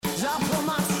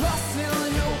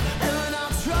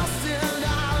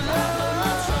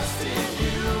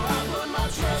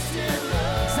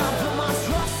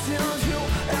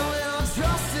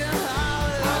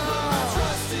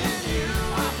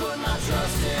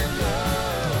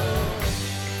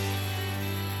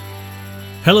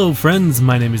Hello, friends.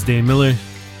 My name is Dane Miller.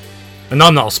 And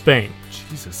I'm Niall Spain.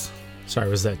 Jesus. Sorry,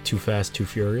 was that too fast, too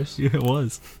furious? Yeah, it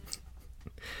was.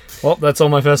 Well, that's all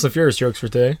my Fast and Furious jokes for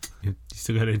today. You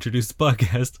still got to introduce the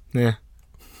podcast. Yeah.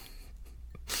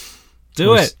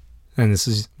 Do it. And this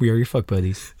is We Are Your Fuck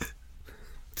Buddies.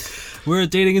 We're a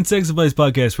dating and sex advice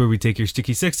podcast where we take your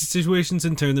sticky, sexy situations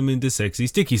and turn them into sexy,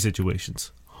 sticky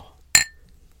situations.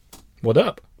 What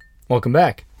up? Welcome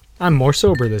back. I'm more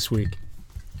sober this week.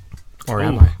 Or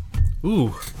am I?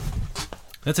 Ooh.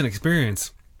 That's an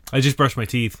experience. I just brushed my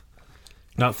teeth.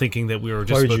 Not thinking that we were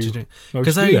just supposed to do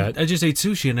because I just ate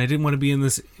sushi and I didn't want to be in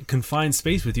this confined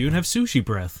space with you and have sushi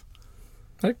breath.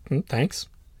 Thanks.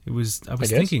 I was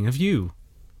thinking of you.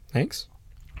 Thanks.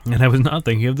 And I was not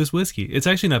thinking of this whiskey. It's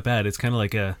actually not bad. It's kind of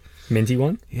like a minty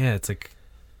one? Yeah, it's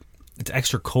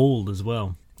extra cold as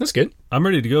well. That's good. I'm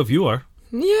ready to go if you are.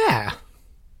 Yeah.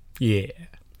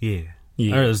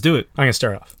 All right, let's do it. I'm going to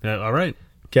start off. All right.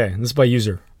 Okay, this is by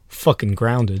user fucking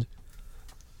grounded.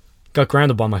 Got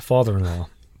grounded by my father-in-law.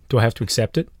 Do I have to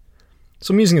accept it?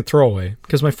 So I'm using a throwaway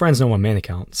because my friends know my main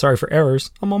account. Sorry for errors.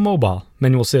 I'm on mobile.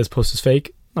 Manual says post is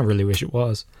fake. I really wish it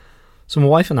was. So my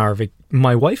wife and I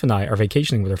are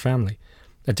vacationing with our family.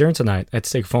 At dinner tonight, I had to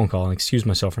take a phone call and excuse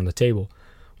myself from the table.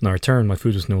 When I returned, my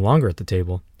food was no longer at the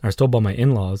table. I was told by my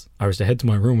in-laws I was to head to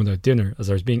my room without dinner as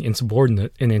I was being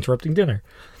insubordinate and interrupting dinner.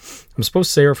 I'm supposed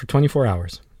to stay here for 24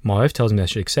 hours. My wife tells me I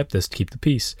should accept this to keep the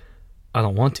peace. I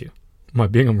don't want to. Am I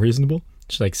being unreasonable?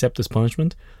 Should I accept this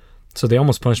punishment? So they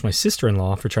almost punished my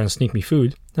sister-in-law for trying to sneak me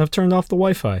food, and I've turned off the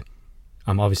Wi-Fi.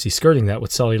 I'm obviously skirting that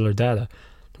with cellular data.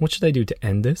 What should I do to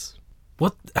end this?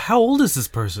 What? How old is this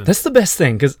person? That's the best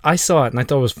thing, because I saw it and I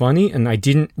thought it was funny, and I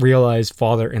didn't realize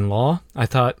father-in-law. I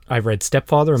thought I read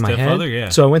stepfather in my head. Stepfather, yeah.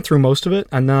 So I went through most of it,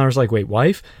 and then I was like, wait,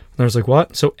 wife? And I was like,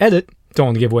 what? So edit. Don't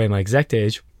want to give away my exact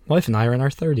age. Wife and I are in our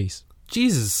 30s.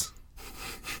 Jesus.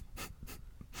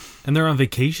 And they're on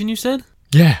vacation, you said?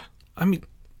 Yeah. I mean,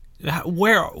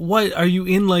 what, are you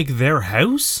in, like, their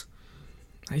house?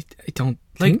 I don't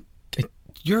think...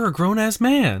 You're a grown-ass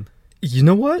man. You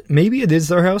know what? Maybe it is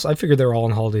their house. I figured they're all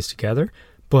on holidays together.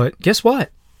 But guess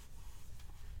what?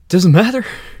 Doesn't matter.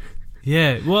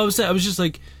 Yeah. Well, I was just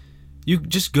like, you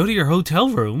just go to your hotel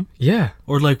room. Yeah.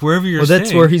 Or like wherever you're staying. Well,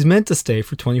 that's where he's meant to stay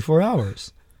for 24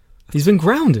 hours. He's been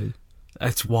grounded.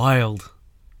 That's wild.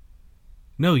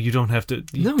 No, you don't have to.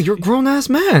 No, you're a grown-ass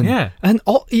man. Yeah. And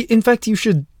in fact, you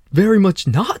should very much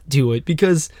not do it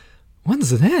because when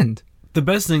does it end? The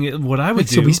best thing, what I would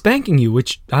do... So he's spanking you,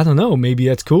 which, I don't know, maybe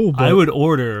that's cool, but... I would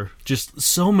order just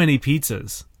so many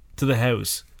pizzas to the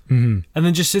house. Mm-hmm. And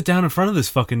then just sit down in front of this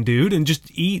fucking dude and just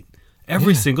eat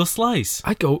every single slice.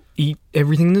 I'd go eat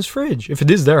everything in his fridge. If it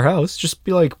is their house, just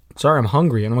be like, sorry, I'm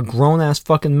hungry, and I'm a grown-ass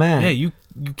fucking man. Yeah, you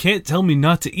can't tell me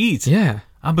not to eat. Yeah.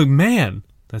 I'm a man.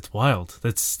 That's wild.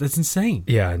 That's insane.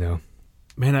 Yeah, I know.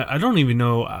 Man, I don't even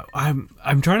know.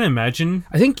 I'm trying to imagine.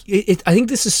 I think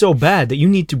this is so bad that you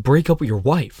need to break up with your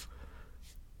wife.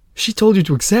 She told you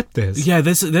to accept this. Yeah,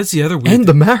 that's the other weird End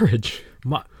the marriage.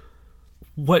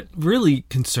 What really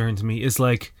concerns me is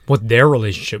like what their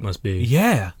relationship must be.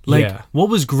 Yeah, what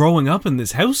was growing up in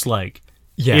this house like?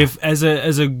 Yeah. If as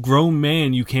a grown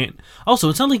man you can't. Also,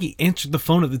 it's not like he answered the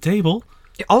phone at the table.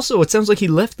 Also, it sounds like he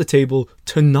left the table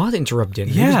to not interrupt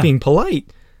dinner. Yeah. He was being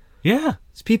polite. Yeah.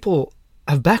 These people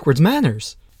have backwards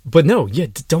manners. But no,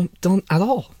 don't at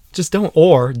all. Just don't,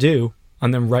 or do,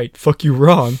 and then write "fuck you,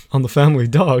 Ron" on the family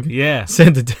dog. Yeah.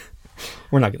 Send it.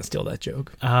 We're not gonna steal that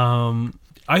joke.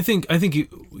 I think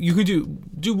you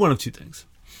could do one of two things.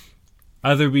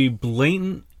 Either be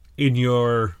blatant in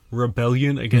your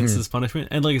rebellion against this punishment,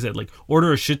 and like I said, like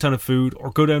order a shit ton of food, or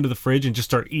go down to the fridge and just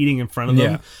start eating in front of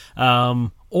them. Yeah.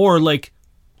 Or like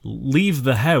leave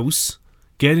the house,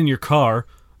 get in your car,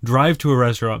 drive to a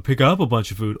restaurant, pick up a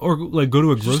bunch of food, or like go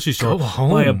to a grocery store, go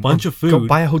home, buy a bunch of food, go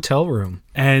buy a hotel room,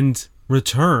 and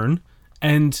return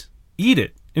and eat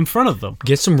it in front of them.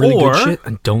 Get some really good shit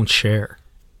and don't share.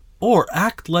 Or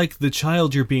act like the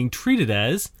child you're being treated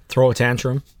as. Throw a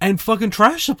tantrum. And fucking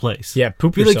trash the place. Yeah,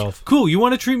 poop be yourself. Like, cool, you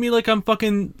want to treat me like I'm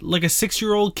fucking like a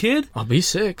 6-year-old kid? I'll be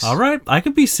 6. All right, I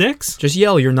could be 6. Just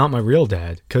yell, "You're not my real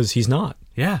dad," because he's not.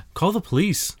 Yeah, call the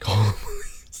police. Call the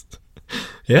police.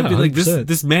 Yeah, be like,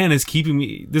 this man is keeping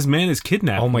me. This man is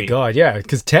kidnapping me. Oh my god, yeah,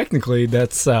 because technically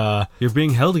that's you're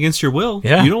being held against your will.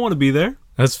 Yeah, you don't want to be there.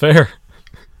 That's fair.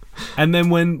 And then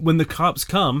when the cops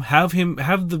come, have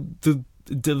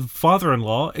the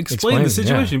father-in-law explain the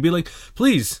situation. Yeah. Be like,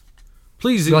 please,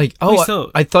 like, please tell.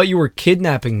 I thought you were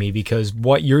kidnapping me because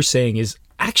what you're saying is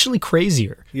actually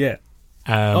crazier. Yeah.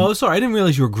 Sorry, I didn't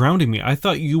realize you were grounding me. I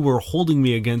thought you were holding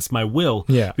me against my will.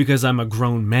 Yeah. Because I'm a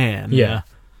grown man. Yeah.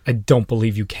 I don't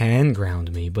believe you can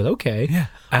ground me, but okay. Yeah.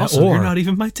 Also, or, you're not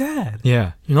even my dad.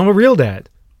 Yeah, you're not a real dad.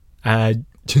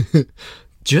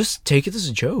 Just take it as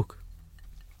a joke.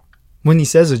 When he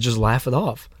says it, just laugh it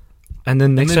off. And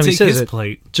then next time he says it,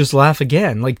 plate. just laugh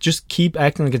again. Like, just keep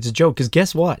acting like it's a joke. Because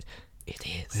guess what? It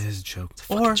is. It is a joke. It's a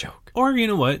fucking joke. Or, you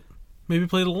know what? Maybe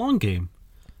play the long game.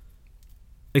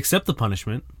 Accept the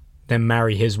punishment. Then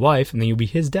marry his wife, and then you'll be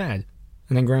his dad.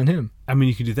 And then ground him. I mean,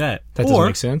 you could do that. That doesn't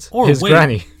make sense. Or his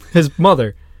granny. His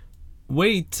mother.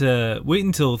 Wait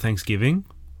until Thanksgiving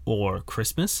or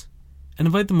Christmas and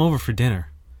invite them over for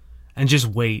dinner. And just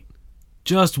wait.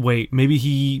 Just wait. Maybe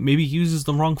he uses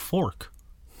the wrong fork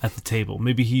at the table.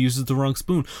 Maybe he uses the wrong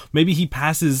spoon. Maybe he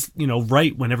passes,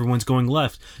 right when everyone's going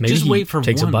left. Maybe just wait for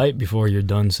takes one. a bite before you're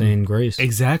done saying grace.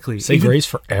 Exactly. Say grace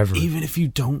forever. Even if you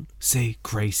don't say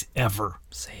grace ever.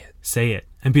 Say it.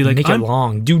 And be like, make it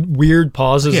long. Do weird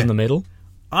pauses in the middle.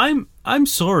 I'm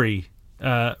sorry.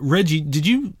 Reggie, did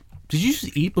you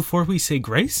just eat before we say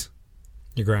grace?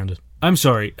 You're grounded. I'm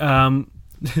sorry.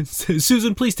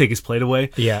 Susan, please take his plate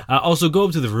away. Yeah. Also, go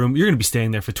up to the room. You're going to be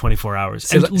staying there for 24 hours.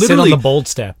 Sit on the bold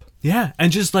step. Yeah,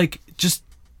 and just play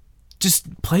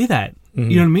that. Mm-hmm.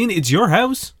 You know what I mean? It's your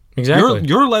house. Exactly.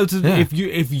 You're allowed to. Yeah.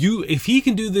 If he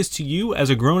can do this to you as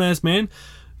a grown ass man,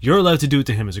 you're allowed to do it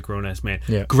to him as a grown ass man.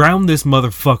 Yeah. Ground this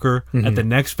motherfucker at the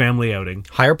next family outing.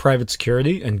 Hire private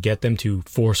security and get them to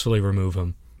forcefully remove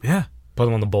him. Yeah. Put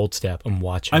him on the bold step and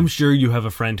watch him. I'm sure you have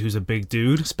a friend who's a big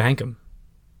dude. Spank him.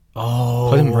 Oh.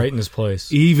 Put him right in his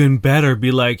place. Even better, be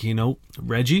like,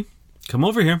 Reggie, come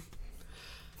over here.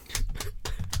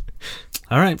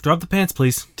 All right, drop the pants,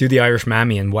 please. Do the Irish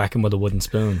mammy and whack him with a wooden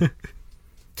spoon.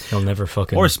 He'll never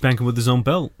fucking... Or spank him with his own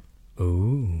belt.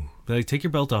 Ooh. Be like, take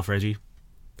your belt off, Reggie.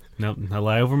 No, I'll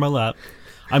lie over my lap.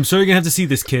 I'm sorry you're going to have to see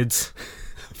this, kids.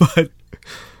 But...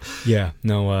 Yeah,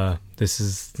 no, this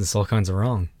is all kinds of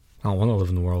wrong. I don't want to live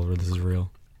in the world where this is real.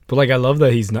 But, I love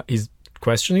that he's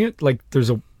questioning it. There's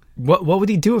a... What would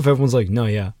he do if everyone's like, no,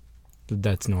 yeah,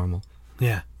 that's normal?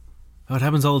 Yeah. Oh, it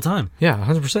happens all the time. Yeah,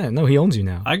 100%. No, he owns you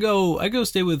now. I go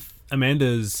stay with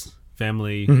Amanda's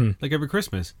family every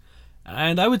Christmas.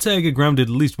 And I would say I get grounded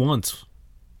at least once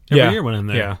every year when I'm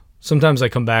there. Yeah. Sometimes I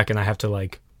come back and I have to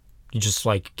you just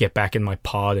get back in my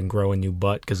pod and grow a new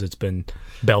butt because it's been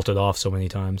belted off so many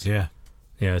times. Yeah.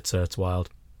 Yeah, it's wild.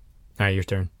 All right, your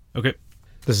turn. Okay.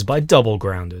 This is by Double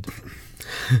Grounded.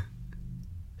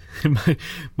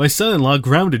 My son-in-law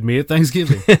grounded me at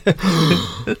Thanksgiving.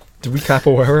 Did we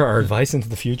capoeira our advice into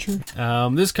the future?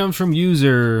 This comes from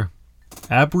user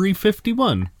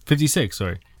Abry56,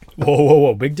 sorry.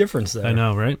 Whoa, big difference there. I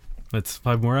know, right? That's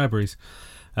 5 more Abrys.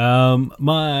 So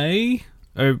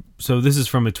this is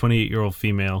from a 28-year-old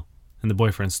female, and the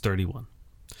boyfriend's 31.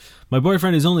 My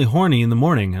boyfriend is only horny in the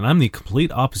morning, and I'm the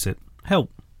complete opposite.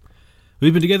 Help.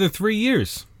 We've been together 3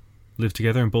 years, live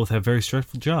together, and both have very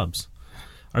stressful jobs.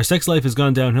 Our sex life has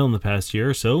gone downhill in the past year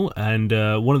or so, and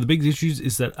one of the big issues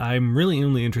is that I'm really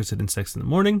only interested in sex in the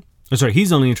morning.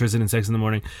 He's only interested in sex in the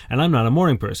morning, and I'm not a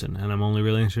morning person, and I'm only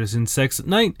really interested in sex at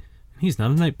night. He's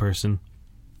not a night person.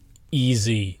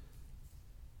 Easy.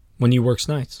 When you works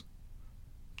nights,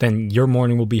 then your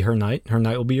morning will be her night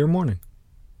will be your morning.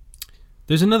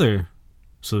 There's another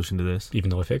solution to this. Even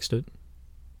though I fixed it.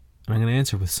 And I'm going to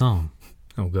answer with song.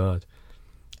 Oh, God.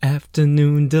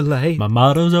 Afternoon delight. My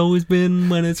motto's always been,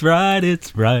 when it's right.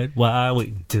 Why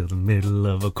wait until the middle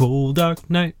of a cold, dark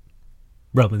night?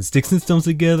 Rubbing sticks and stones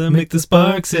together make the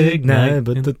sparks ignite.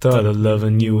 But the thought of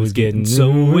loving you was getting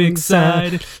so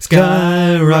excited.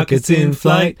 Sky rockets in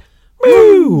flight.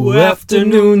 Woo!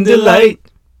 Afternoon delight.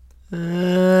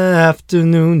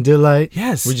 Afternoon delight.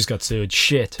 Yes. We just got sued.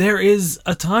 Shit. There is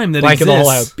a time that exists. Blank it all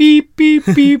out. Beep, beep,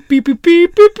 beep, beep, beep,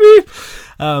 beep, beep, beep.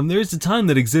 There is a time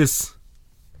that exists.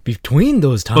 Between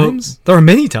those times? There are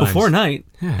many times. Before night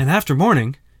and after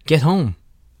morning. Get home.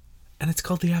 And it's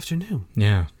called the afternoon.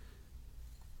 Yeah.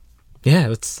 Yeah,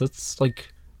 that's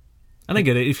like... And I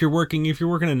get it. If you're working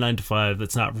a 9 to 5,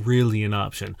 that's not really an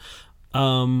option.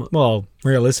 Well,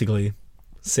 realistically,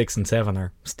 6 and 7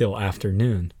 are still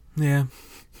afternoon. Yeah.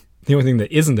 The only thing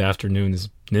that isn't afternoon is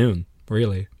noon,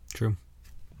 really. True.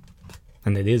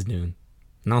 And it is noon.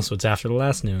 And also it's after the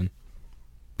last noon.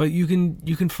 But you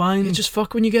can find... You just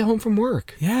fuck when you get home from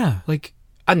work. Yeah.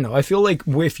 I don't know. I feel like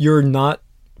if you're not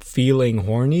feeling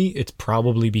horny, it's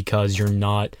probably because you're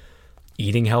not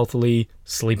eating healthily,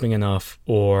 sleeping enough,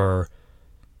 or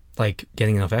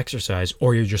getting enough exercise,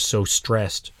 or you're just so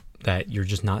stressed that you're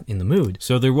just not in the mood.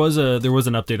 So there was an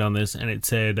update on this, and it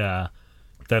said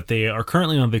that they are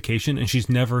currently on vacation, and she's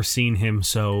never seen him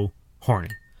so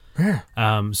horny. Yeah.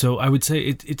 So I would say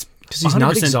it's Because he's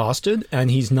not 100%. exhausted, and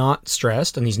he's not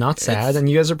stressed, and he's not sad, and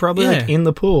you guys are probably like yeah. in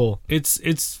the pool.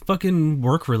 It's fucking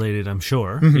work related, I'm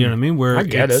sure. You know what I mean? Where I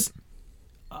get it's, it.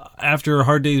 After a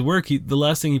hard day's work, the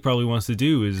last thing he probably wants to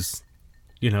do is,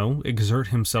 exert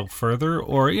himself further,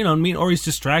 or or he's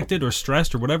distracted or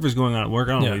stressed or whatever's going on at work.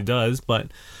 I don't know what he does, but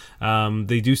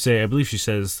they do say, I believe she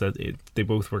says that they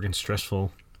both work in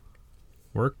stressful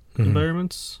work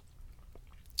environments.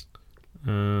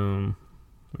 Where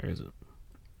is it?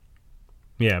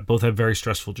 Yeah, both have very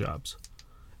stressful jobs.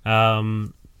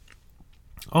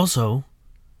 Also,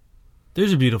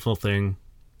 there's a beautiful thing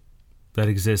that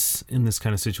exists in this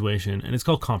kind of situation, and it's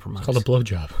called compromise. It's called a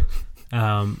blowjob.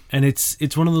 And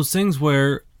it's one of those things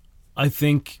where I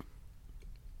think,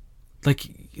 like,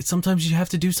 sometimes you have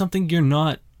to do something you're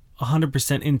not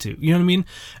 100% into. You know what I mean?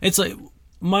 It's like,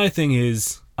 my thing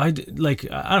is, I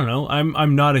don't know,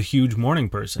 I'm not a huge morning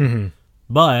person,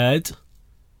 but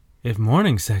if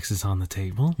morning sex is on the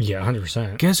table, Yeah,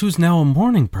 100%. guess who's now a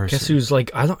morning person? Guess who's like,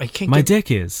 I can't My get,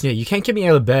 dick is. yeah, you can't get me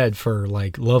out of bed for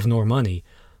like love nor money,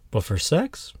 but for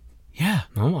sex, Yeah.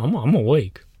 I'm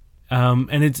awake.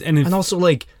 And Also,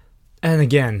 like, and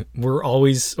again, we're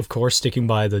always, of course, sticking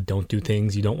by the don't do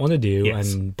things you don't want to do.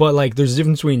 Yes. But like, there's a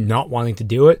difference between not wanting to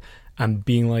do it and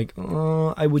being like,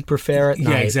 oh, I would prefer at Yeah,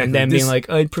 night. exactly. And then being like,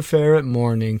 I'd prefer at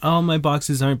morning. all my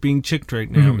boxes aren't being chicked right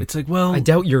now. It's like, well, I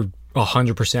doubt you're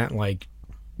 100% like,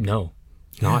 no,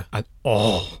 not at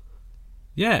all.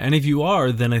 yeah, and if you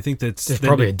are, then I think that's There's then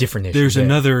probably a different issue. There's there.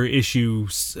 another issue,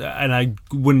 and I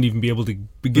wouldn't even be able to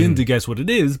begin to guess what it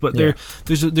is. But Yeah.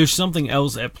 there's something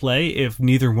else at play if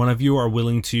neither one of you are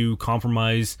willing to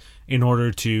compromise in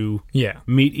order to Yeah.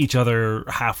 meet each other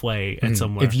halfway at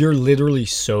somewhere. If you're literally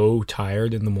so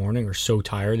tired in the morning or so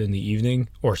tired in the evening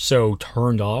or so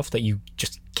turned off that you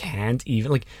just can't even,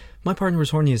 like, my partner was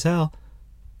horny as hell.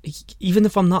 Even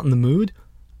if I'm not in the mood,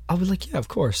 I was like, yeah, of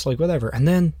course, like, whatever. And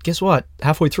then guess what?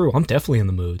 Halfway through, I'm definitely in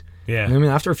the mood. yeah, You know what I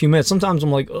mean? After a few minutes, sometimes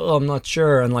I'm like, oh, I'm not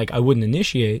sure. And like, I wouldn't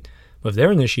initiate. But if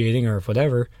they're initiating or if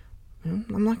whatever, I'm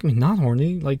not going to be not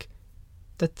horny. Like,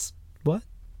 that's what?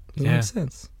 Doesn't Yeah. make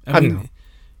sense. I don't mean, know.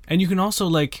 and you can also,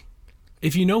 like,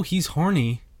 if you know he's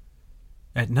horny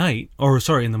at night, or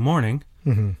sorry, in the morning,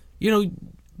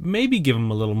 maybe give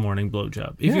him a little morning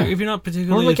blowjob. If Yeah. you're not Or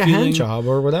particularly like a feeling, hand job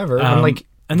or whatever. And like,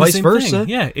 and the vice same versa. thing,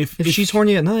 yeah. If If she's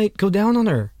horny at night, go down on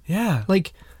her. yeah,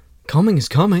 Like, coming is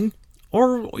coming.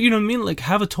 or you know what I mean, like,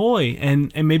 have a toy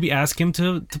and maybe ask him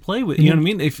to play with. You know what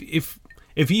I mean?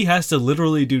 If he has to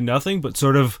literally do nothing but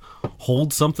sort of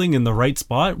hold something in the right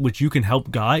spot, which you can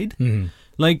help guide,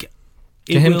 like,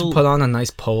 it Get him will, to put on a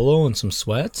nice polo and some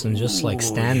sweats and just like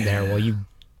stand there while you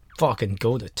fucking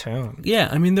go to town. yeah.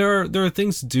 I mean, there are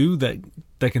things to do that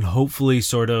can hopefully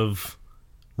sort of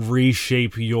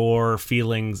reshape your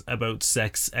feelings about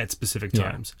sex at specific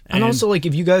times. And also, like,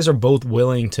 if you guys are both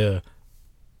willing to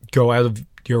go out of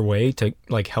your way to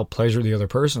like help pleasure the other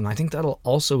person, I think that'll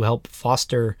also help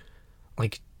foster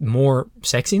like more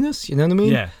sexiness. You know what I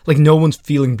mean? Yeah. Like, no one's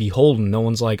feeling beholden. No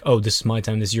one's like, oh, this is my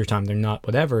time, this is your time. They're not,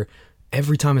 whatever.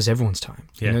 Every time is everyone's time.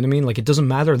 You Yeah. know what I mean? Like, it doesn't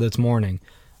matter that it's morning.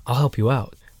 I'll help you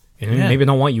out. You know, Yeah. maybe I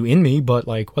don't want you in me, but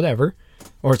like, whatever.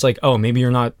 Or it's like, oh, maybe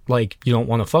you're not like, you don't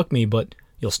want to fuck me, but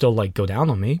you'll still like go down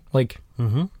on me. Like,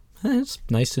 it's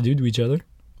nice to do to each other.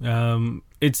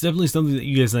 It's definitely something that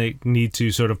you guys like need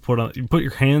to sort of put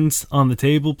your hands on the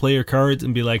table, play your cards,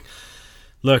 and be like,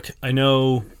 look, I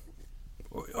know,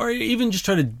 or even just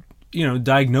try to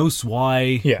diagnose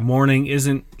why Yeah. morning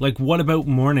isn't like. What about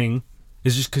morning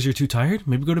is just because you're too tired?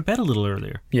 Maybe go to bed a little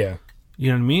earlier. Yeah. You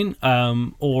know what I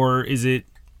mean? Or is it,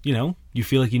 you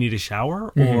feel like you need a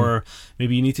shower, or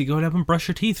maybe you need to go up and brush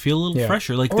your teeth, feel a little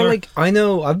fresher. Like, or like, I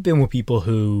know I've been with people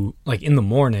who like in the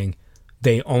morning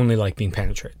they only like being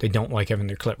penetrated. They don't like having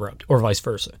their clit rubbed, or vice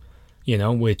versa.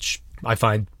 Which I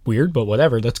find weird, but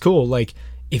whatever. That's cool. Like,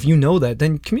 if you know that,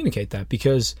 then communicate that,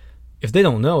 because if they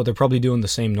don't know, they're probably doing the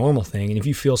same normal thing. And if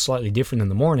you feel slightly different in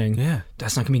the morning, Yeah.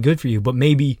 that's not gonna be good for you. But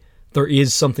maybe there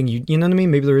is something you know what I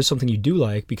mean? Maybe there is something you do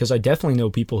like, because I definitely know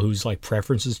people whose like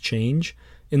preferences change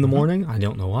in the morning. I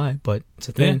don't know why, but it's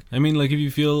a Yeah, thing. I mean, like, if you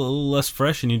feel a little less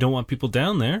fresh and you don't want people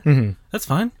down there, that's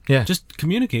fine. Yeah. Just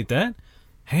communicate that.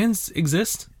 Hands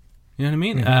exist. You know what I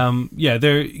mean?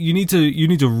 You need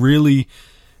to really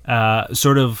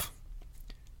sort of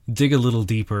dig a little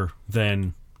deeper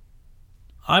than,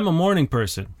 I'm a morning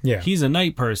person. Yeah. He's a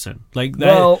night person. Like that.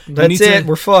 Well, you that's need it.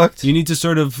 We're fucked. You need to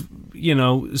sort of,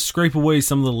 scrape away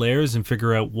some of the layers and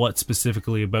figure out what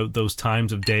specifically about those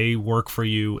times of day work for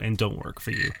you and don't work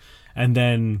for you. And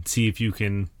then see if you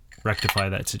can rectify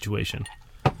that situation.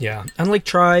 Yeah. And like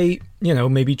try,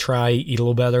 maybe try eat a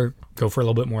little better, go for a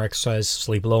little bit more exercise,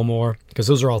 sleep a little more. Because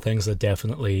those are all things that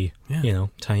definitely,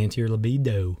 tie into your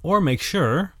libido. Or make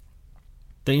sure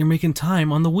that you're making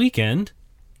time on the weekend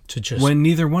To just when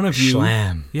neither one of you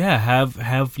slam. have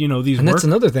these And work. that's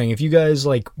another thing. If you guys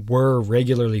like were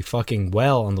regularly fucking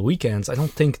well on the weekends, I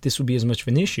don't think this would be as much of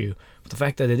an issue. But the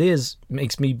fact that it is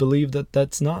makes me believe that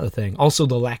that's not a thing. Also,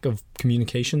 the lack of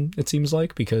communication, it seems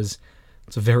like, because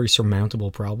it's a very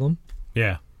surmountable problem.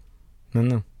 Yeah. I don't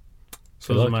know.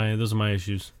 So those are my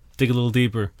issues. Dig a little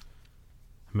deeper.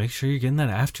 Make sure you're getting that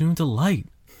afternoon delight.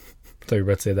 I thought you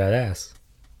were about to say that ass.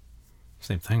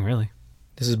 Same thing, really.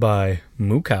 This is by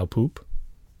Moo Cow Poop.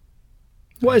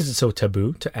 Why is it so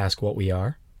taboo to ask what we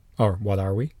are? Or what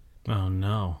are we? Oh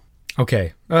no.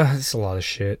 Okay, this is a lot of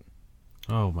shit,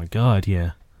 Oh my god,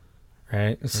 yeah.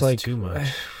 right? It's That's like too much.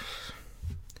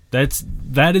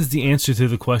 That is the answer to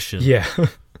the question. Yeah,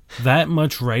 That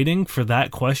much writing for that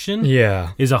question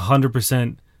yeah, is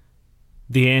 100%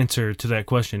 the answer to that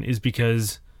question, is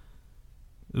because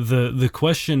the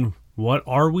question, what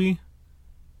are we,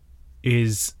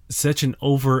 is such an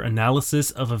over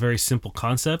analysis of a very simple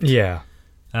concept. yeah.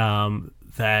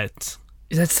 That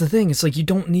That's the thing. It's like you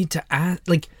don't need to ask.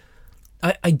 Like,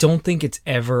 I don't think it's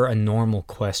ever a normal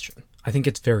question. I think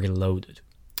it's very loaded.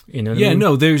 You know what I mean?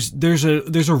 no, there's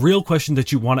a real question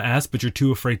that you want to ask, but you're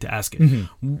too afraid to ask it.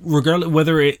 Regardless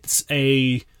whether it's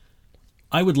I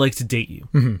would like to date you.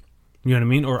 You know what I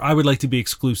mean? Or I would like to be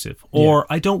exclusive. Or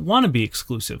I don't want to be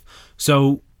exclusive.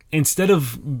 So instead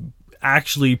of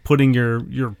actually putting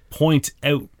your point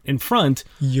out in front,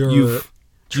 You're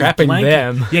trapping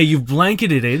them. Yeah, you've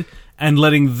blanketed it and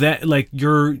letting that, like,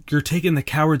 you're taking the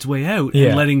coward's way out and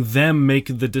Yeah. letting them make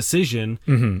the decision.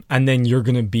 And then you're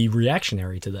gonna be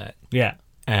reactionary to that. Yeah.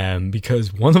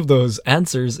 Because one of those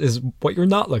answers is what you're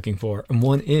not looking for, and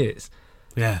one is.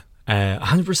 Yeah.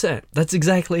 100%. That's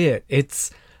exactly it.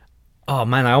 It's, oh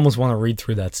man, I almost want to read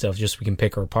through that stuff just so we can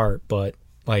pick her apart. But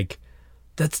like,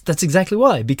 that's exactly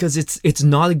why. Because it's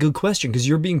not a good question because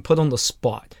you're being put on the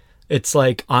spot. It's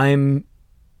like I'm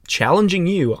challenging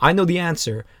you. I know the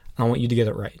answer. I want you to get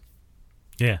it right.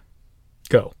 Yeah.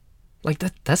 Go. Like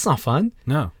that's not fun.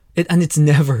 No. It's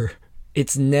never,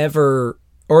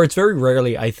 or it's very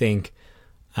rarely, I think,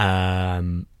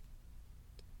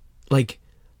 like,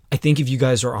 I think if you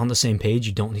guys are on the same page,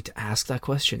 you don't need to ask that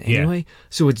question anyway.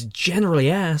 So it's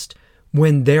generally asked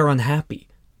when they're unhappy.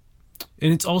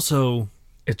 And it's also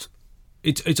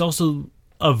It's also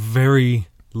a very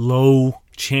low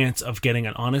chance of getting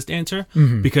an honest answer,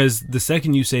 because the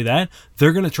second you say that,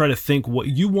 they're going to try to think what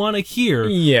you want to hear,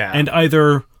 and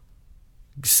either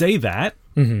say that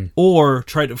or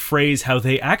try to phrase how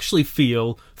they actually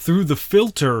feel through the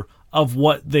filter of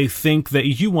what they think that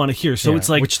you want to hear. So it's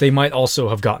like, which they might also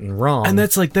have gotten wrong. and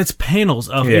that's panels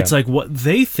of it's like what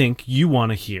they think you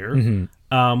want to hear,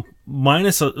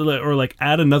 minus or like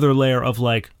add another layer of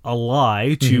like a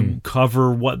lie to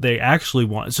cover what they actually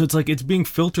want. So it's like it's being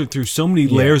filtered through so many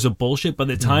layers of bullshit. By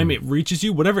the time it reaches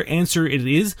you, whatever answer it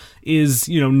is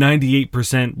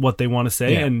 98% what they want to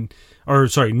say,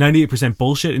 98%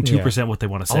 bullshit and 2% what they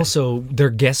want to say. Also, they're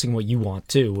guessing what you want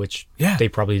too, which they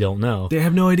probably don't know. They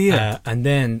have no idea. And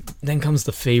then comes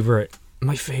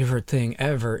my favorite thing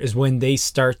ever is when they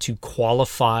start to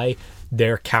qualify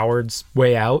their coward's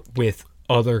way out with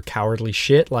other cowardly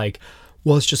shit, like,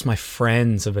 well, it's just my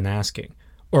friends have been asking,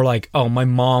 or like, oh, my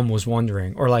mom was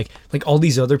wondering, or like all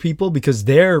these other people, because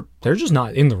they're just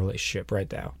not in the relationship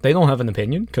right now. They don't have an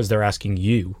opinion because they're asking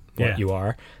you what you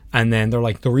are, and then they're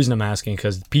like, the reason I'm asking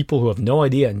because people who have no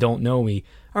idea and don't know me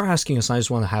are asking us, and I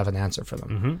just want to have an answer for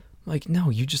them. Like, no,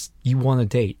 you want to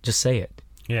date, just say it.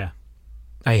 Yeah.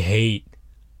 I hate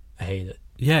it.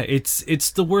 Yeah,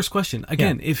 it's the worst question.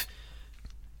 Again, if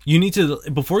you need to,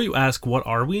 before you ask what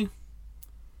are we,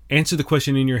 answer the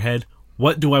question in your head,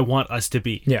 what do I want us to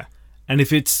be? Yeah. And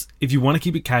if you want to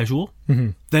keep it casual,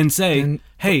 then say,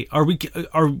 hey, are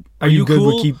you good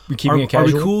cool? with keeping it casual?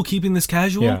 Are we cool keeping this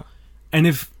casual? Yeah. And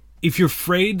if you're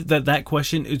afraid that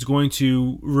question is going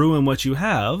to ruin what you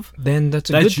have, then that's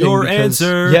good thing your because,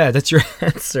 answer. Yeah, that's your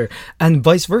answer. And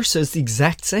vice versa is the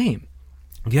exact same.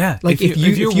 Yeah. Like if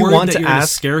you worried want that to you're gonna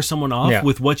ask, scare someone off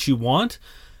with what you want,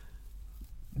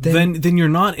 then you're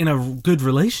not in a good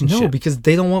relationship. No, because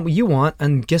they don't want what you want,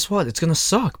 and guess what? It's gonna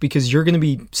suck because you're gonna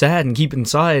be sad and keep it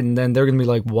inside, and then they're gonna be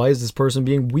like, "Why is this person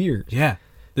being weird?" Yeah,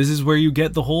 this is where you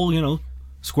get the whole,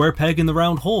 square peg in the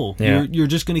round hole. Yeah. You're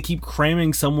just gonna keep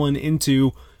cramming someone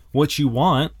into what you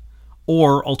want,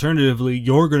 or alternatively,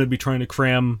 you're gonna be trying to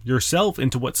cram yourself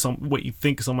into what you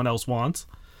think someone else wants.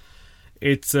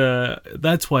 it's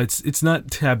that's why it's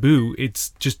not taboo.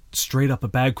 It's just straight up a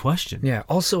bad question. Yeah.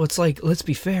 Also, it's like, let's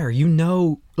be fair.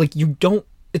 Like you don't.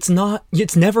 It's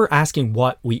never asking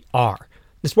what we are.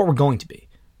 It's what we're going to be.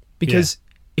 Because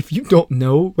if you don't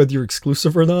know whether you're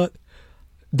exclusive or not,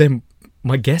 then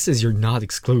my guess is you're not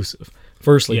exclusive.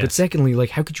 Firstly, but secondly,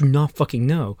 like, how could you not fucking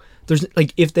know? There's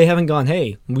like, if they haven't gone,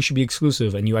 hey, we should be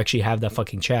exclusive, and you actually have that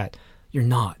fucking chat, you're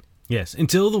not. Yes,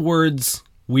 until the words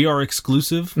 "we are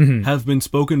exclusive" have been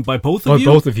spoken by both of By you.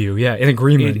 both of you, yeah, in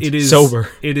agreement. It is sober.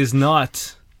 It is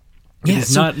not. It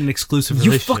is not an exclusive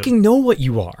relationship. You fucking know what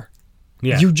you are.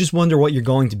 Yeah. You just wonder what you're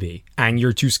going to be, and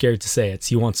you're too scared to say it,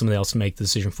 so you want somebody else to make the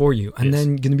decision for you, and then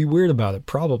you're going to be weird about it,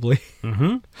 probably.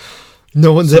 Mm-hmm.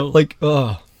 No one's like,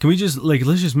 ugh. Can we just, like,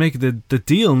 let's just make the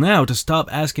deal now to stop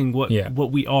asking what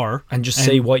we are. And just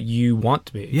say what you want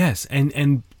to be. Yes,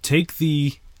 and take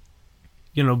the,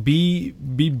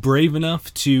 be brave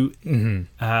enough to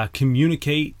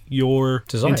communicate your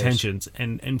desires, intentions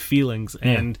and feelings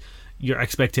and your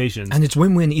expectations. And it's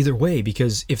win-win either way,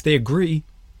 because if they agree,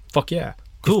 fuck yeah.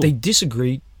 Cool. If they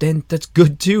disagree, then that's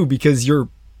good too, because you're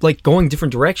like going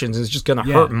different directions, and it's just going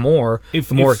to hurt more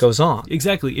the more it goes on.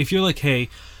 Exactly. If you're like, hey,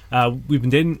 we've been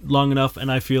dating long enough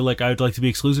and I feel like I'd like to be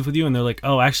exclusive with you, and they're like,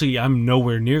 oh, actually, I'm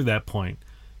nowhere near that point.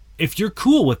 If you're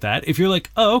cool with that, if you're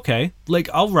like, oh, okay, like,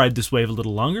 I'll ride this wave a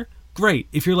little longer, great.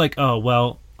 If you're like, oh,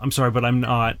 well, I'm sorry, but I'm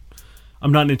not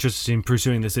interested in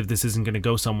pursuing this if this isn't going to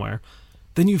go somewhere,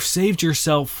 then you've saved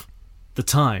yourself the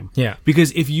time. Yeah.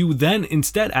 Because if you then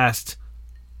instead asked,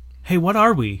 hey, what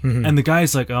are we? And the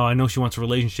guy's like, oh, I know she wants a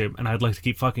relationship and I'd like to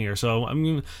keep fucking her, so I'm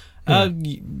going to...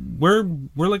 we're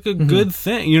like a good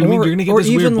thing. You know what I mean? You're gonna get this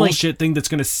weird bullshit thing that's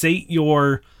gonna sate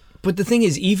your... But the thing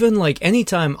is, even like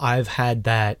anytime I've had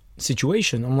that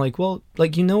situation, I'm like, well,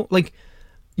 like,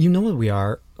 what we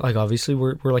are. Like, obviously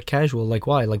we're like casual. Like,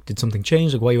 why? Like, did something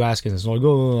change? Like, why are you asking this? And I'm like,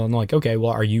 oh, I'm like, okay,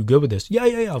 well, are you good with this? Yeah,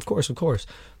 of course.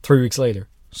 3 weeks later,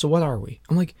 so what are we?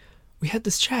 I'm like, we had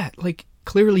this chat. Like,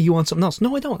 clearly you want something else.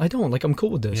 No, I don't. Like, I'm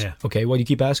cool with this. Yeah. Okay, why do you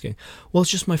keep asking? Well,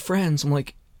 it's just my friends. I'm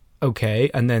like,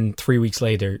 okay. And then 3 weeks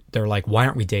later, they're like, why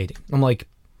aren't we dating? I'm like,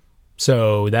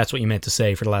 so that's what you meant to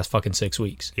say for the last fucking 6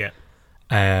 weeks. Yeah.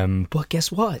 But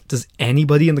guess what? Does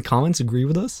anybody in the comments agree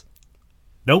with us?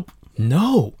 Nope.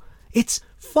 No. It's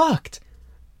fucked.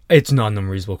 It's not an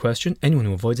unreasonable question. Anyone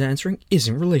who avoids answering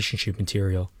isn't relationship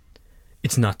material.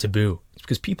 It's not taboo. It's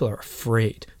because people are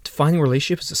afraid. Defining a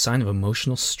relationship is a sign of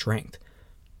emotional strength.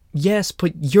 Yes,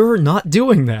 but you're not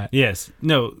doing that. Yes.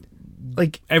 No.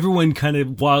 Like, everyone kind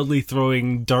of wildly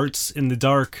throwing darts in the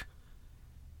dark.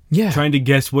 Yeah. Trying to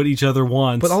guess what each other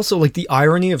wants. But also, like, the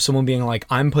irony of someone being like,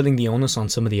 I'm putting the onus on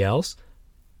somebody else,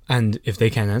 and if they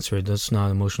can't answer it, that's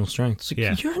not emotional strength. It's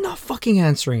like, you're not fucking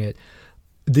answering it.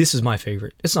 This is my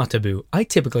favorite. It's not taboo. I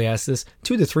typically ask this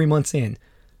 2 to 3 months in.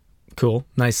 Cool.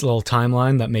 Nice little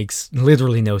timeline that makes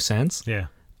literally no sense. Yeah.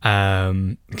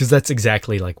 Because that's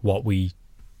exactly, like, what we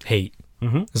hate.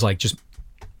 Mm-hmm. It's like, just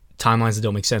timelines that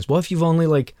don't make sense. Well, if you've only,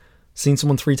 like, seen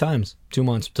someone 3 times, 2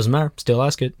 months, doesn't matter. Still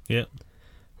ask it. Yeah.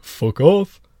 Fuck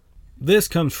off. This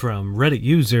comes from Reddit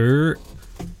user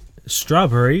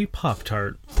Strawberry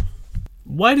Pop-Tart.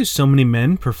 Why do so many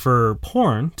men prefer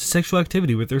porn to sexual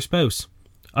activity with their spouse?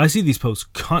 I see these posts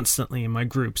constantly in my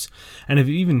groups, and have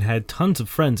even had tons of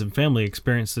friends and family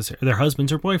experience this, their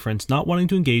husbands or boyfriends not wanting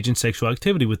to engage in sexual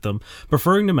activity with them,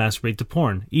 preferring to masturbate to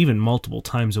porn, even multiple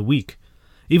times a week.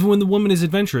 Even when the woman is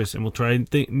adventurous and will try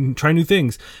new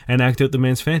things and act out the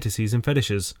man's fantasies and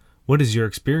fetishes. What is your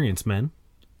experience, men?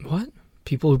 What?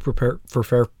 People who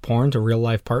prefer porn to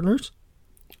real-life partners?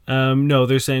 No,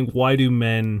 they're saying, why do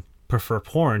men prefer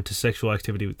porn to sexual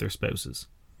activity with their spouses?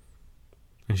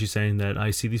 And she's saying that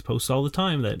I see these posts all the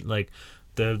time that, like,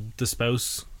 the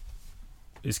spouse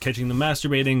is catching them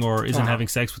masturbating or isn't having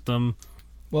sex with them.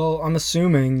 Well, I'm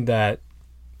assuming that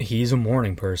he's a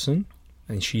morning person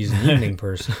and she's an evening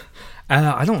person.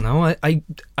 I don't know. I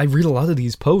read a lot of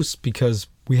these posts because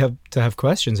we have to have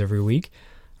questions every week.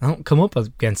 I don't come up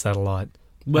against that a lot.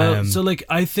 Well, so, like,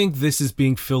 I think this is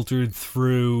being filtered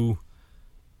through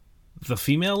the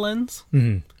female lens.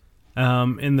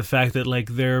 Mm-hmm. In the fact that,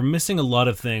 like, they're missing a lot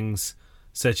of things,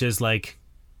 such as, like,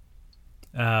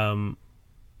 I'm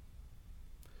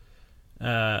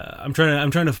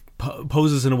trying to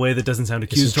pose this in a way that doesn't sound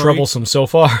accusatory. This is troublesome so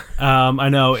far. I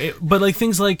know, but, like,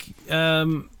 things like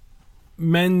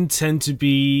men tend to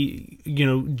be,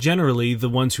 generally the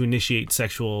ones who initiate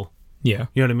sexual. Yeah,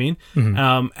 you know what I mean.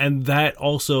 Mm-hmm. And that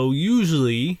also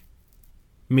usually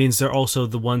means they're also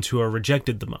the ones who are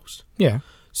rejected the most. Yeah.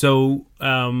 So,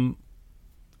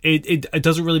 it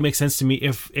doesn't really make sense to me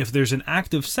if there's an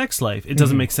active sex life. It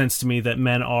doesn't make sense to me that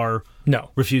men are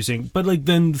No. refusing. But like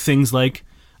then things like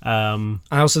I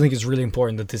also think it's really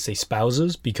important that they say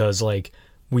spouses, because like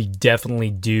we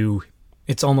definitely do.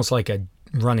 It's almost like a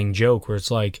running joke where it's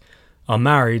like, I'm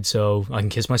married, so I can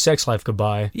kiss my sex life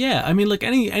goodbye. yeah, I mean like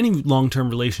any long-term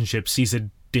relationship sees a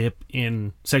dip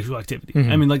in sexual activity.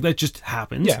 I mean like that just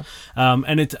happens. Yeah.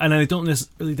 And I don't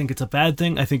necessarily think it's a bad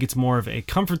thing. I think it's more of a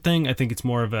comfort thing. I think it's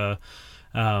more of a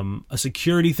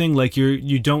security thing. Like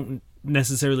you don't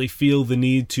necessarily feel the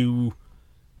need to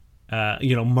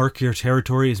mark your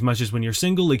territory as much as when you're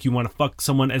single. Like you want to fuck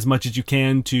someone as much as you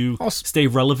can to stay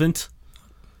relevant.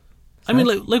 I mean,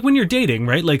 like when you're dating,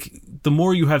 right? Like the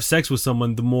more you have sex with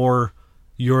someone, the more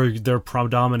you're their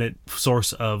predominant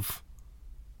source of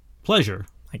pleasure.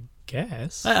 I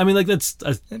guess. I mean, like that's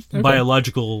a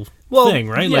biological thing,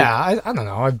 right? Yeah, I don't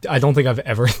know. I don't think I've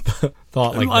ever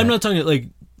thought like that. I'm not talking like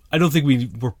I don't think we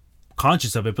were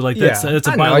conscious of it, but like that's a I don't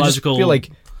know, biological. I just feel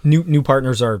like new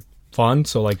partners are fun.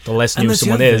 So like the less And new that's the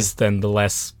someone other is, then the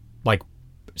less like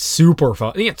super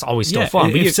fun. Yeah, it's always still fun.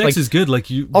 If But sex like, is good, like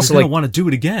you're also, gonna like, want to do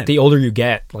it again. the older you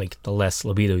get, like the less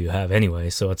libido you have anyway.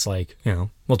 So it's like,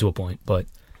 well, to a point, but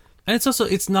And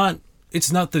it's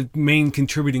not the main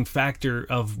contributing factor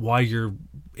of why you're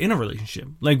in a relationship.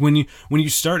 Like when you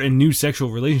start a new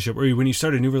sexual relationship, or when you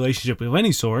start a new relationship of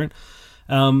any sort,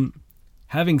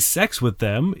 having sex with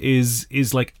them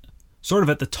is like sort of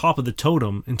at the top of the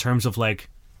totem in terms of like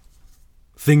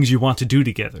things you want to do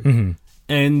together.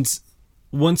 And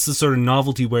once the sort of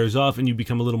novelty wears off and you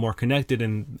become a little more connected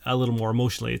and a little more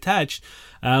emotionally attached,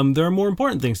 there are more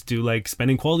important things to do, like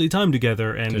spending quality time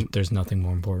together. And there's nothing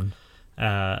more important.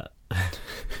 but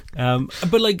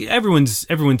like everyone's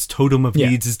totem of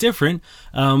needs is different.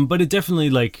 But it definitely,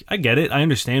 like, I get it. I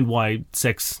understand why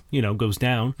sex, goes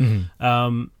down.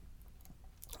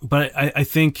 But I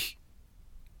think,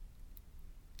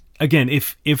 again,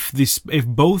 if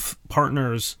both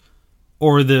partners,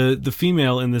 or the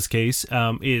female in this case,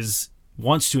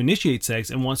 wants to initiate sex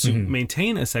and wants to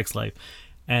maintain a sex life,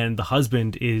 and the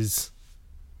husband is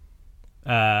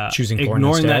choosing porn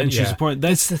ignoring instead, that and choosing porn,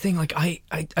 that's the thing. Like I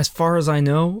as far as I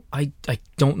know, I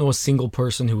don't know a single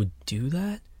person who would do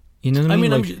that. You know what I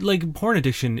mean? Like porn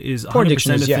addiction is 100% porn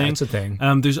addiction is, a thing. it's a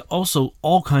thing. There's also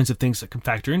all kinds of things that can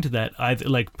factor into that. Either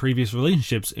like previous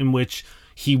relationships in which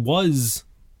he was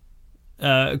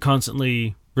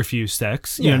constantly refused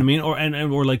sex, you know what I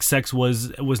mean, or like sex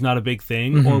was not a big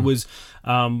thing, or was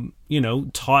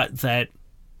taught that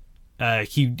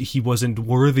he wasn't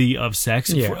worthy of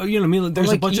sex. You know what I mean? Like,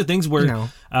 there's a bunch of things where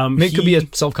it could be a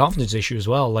self-confidence issue as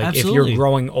well. Like Absolutely. if you're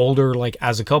growing older, like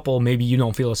as a couple, maybe you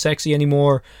don't feel as sexy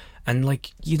anymore, and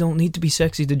like you don't need to be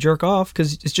sexy to jerk off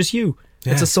because it's just you.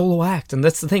 It's a solo act, and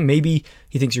that's the thing. Maybe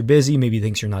he thinks you're busy, maybe he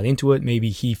thinks you're not into it, maybe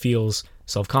he feels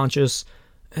self-conscious,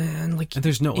 and like and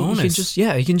there's no he onus.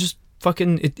 he can just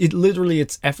fucking it literally,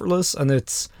 it's effortless, and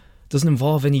it's doesn't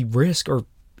involve any risk or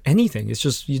anything. It's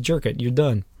just you jerk it, you're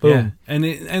done. Boom. Yeah,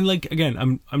 and like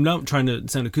again, I'm not trying to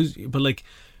sound accusatory, but like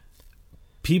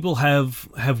people have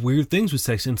weird things with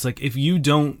sex, and it's like if you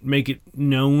don't make it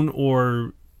known,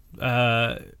 or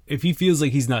if he feels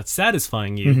like he's not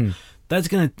satisfying you, that's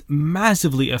gonna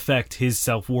massively affect his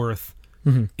self-worth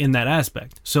in that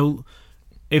aspect. So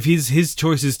if his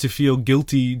choice is to feel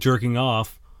guilty jerking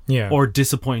off, or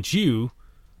disappoint you,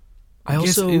 I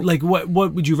also like what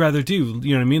would you rather do?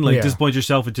 You know what I mean? Like disappoint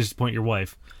yourself or disappoint your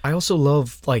wife. I also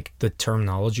love like the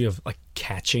terminology of like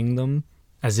catching them,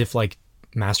 as if like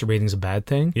masturbating is a bad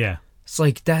thing. Yeah, it's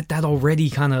like that already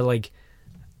kind of like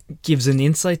gives an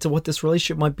insight to what this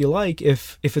relationship might be like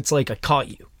if it's like I caught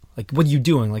you. Like what are you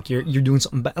doing? Like you're doing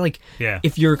something bad. Like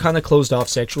if you're kind of closed off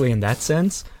sexually in that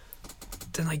sense,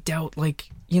 then I doubt, like,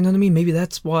 you know what I mean? Maybe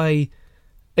that's why.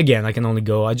 Again, I can only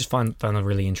go. I just found it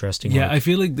really interesting. Yeah, like, I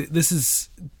feel like this is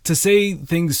to say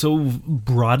things so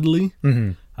broadly,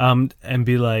 and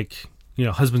be like,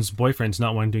 husbands, boyfriends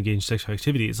not wanting to engage in sexual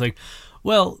activity. It's like,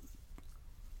 well,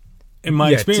 in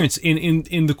my experience,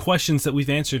 in the questions that we've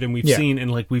answered and we've seen,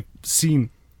 and like we've seen,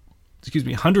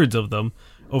 hundreds of them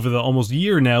over the almost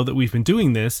year now that we've been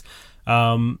doing this.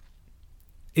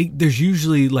 There's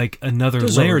usually like another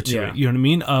layer to it. You know what I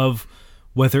mean? Of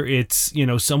whether it's,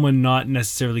 someone not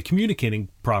necessarily communicating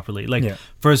properly. Like,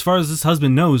 for as far as this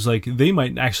husband knows, like, they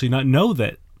might actually not know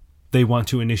that they want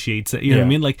to initiate. You know what I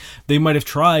mean? Like, they might have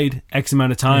tried X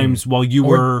amount of times while you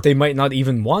were... They might not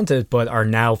even want it, but are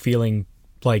now feeling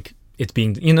like it's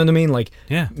being... You know what I mean? Like,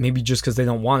 maybe just because they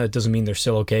don't want it doesn't mean they're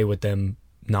still okay with them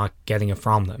not getting it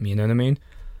from them. You know what I mean?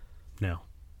 No.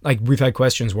 Like, we've had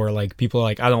questions where, like, people are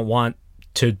like, I don't want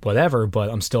to whatever, but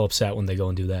I'm still upset when they go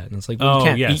and do that. And it's like, well, you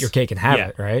can't yes. eat your cake and have Yeah.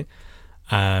 it, right?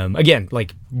 Again,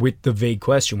 like with the vague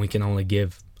question, we can only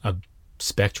give a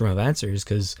spectrum of answers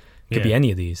because it could be Yeah.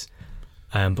 any of these.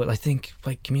 But I think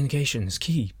like communication is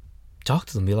key. Talk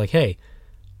to them. Be like, hey,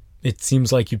 it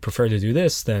seems like you'd prefer to do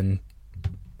this than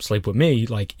sleep with me.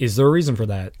 Like, is there a reason for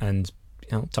that? And,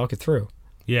 talk it through.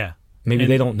 Yeah. Maybe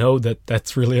And- they don't know that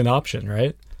that's really an option,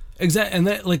 right? Exactly, and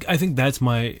that, like, I think that's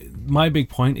my big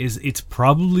point is it's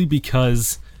probably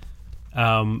because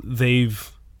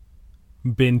they've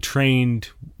been trained,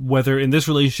 whether in this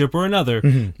relationship or another,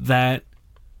 that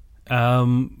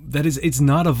it's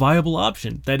not a viable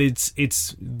option. That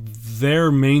it's their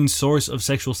main source of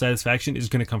sexual satisfaction is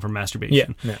going to come from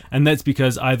masturbation, Yeah. and that's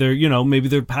because either maybe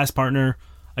their past partner.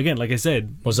 Again, like I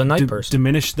said, Was a night person.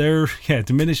 diminish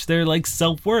their like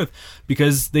self-worth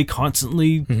because they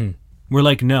constantly were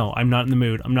like, no, I'm not in the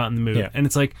mood. I'm not in the mood. Yeah. And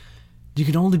it's like, you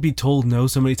can only be told no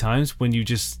so many times when you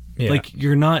just like, you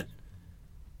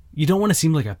don't want to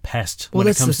seem like a pest Well, when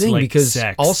it that's the comes thing, to like because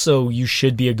sex. also you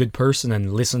should be a good person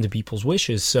and listen to people's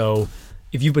wishes. So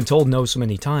if you've been told no so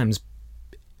many times,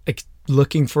 like,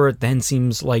 looking for it then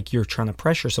seems like you're trying to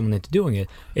pressure someone into doing it.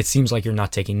 It seems like you're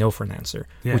not taking no for an answer,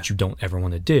 Yeah. which you don't ever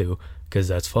want to do because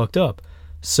that's fucked up.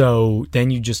 So then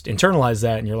you just internalize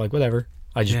that and you're like, whatever,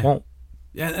 I just Yeah. won't.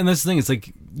 Yeah, and that's the thing. It's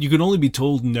like you can only be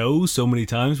told no so many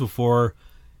times before,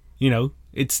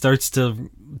 it starts to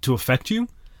affect you.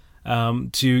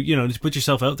 To put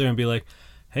yourself out there and be like,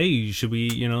 hey, should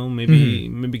we,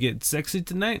 maybe get sexy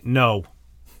tonight? No.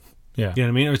 Yeah. You know what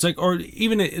I mean? Or it's like, or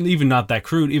even not that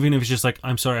crude. Even if it's just like,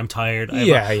 I'm sorry, I'm tired. I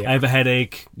have a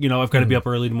headache. I've got to be up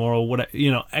early tomorrow. What?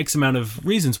 X amount of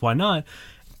reasons. Why not?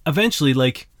 Eventually,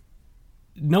 like,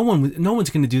 no one's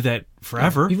going to do that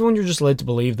forever. Even when you're just led to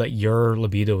believe that your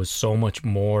libido is so much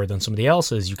more than somebody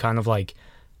else's, you kind of like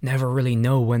never really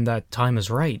know when that time is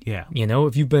right. Yeah.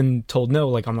 If you've been told no,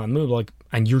 like I'm not in the mood, like,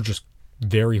 and you're just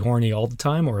very horny all the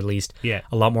time, or at least Yeah.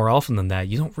 a lot more often than that,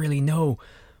 you don't really know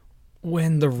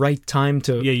when the right time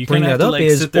to Yeah, you bring kind of that have to up like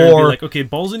is, sit there and be or like, okay,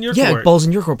 balls in your yeah, court. balls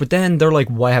in your court. But then they're like,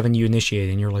 why haven't you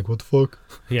initiated? And you're like, what the fuck?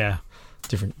 Yeah.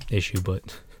 Different issue,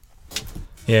 but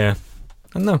yeah,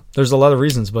 I don't know. There's a lot of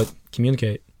reasons, but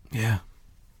communicate. Yeah.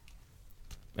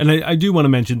 And I do want to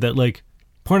mention that, like,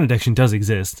 porn addiction does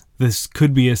exist. This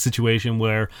could be a situation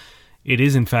where it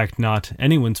is in fact not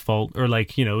anyone's fault, or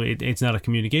like, it's not a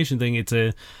communication thing. It's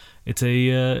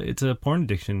a porn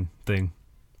addiction thing.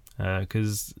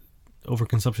 Because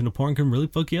overconsumption of porn can really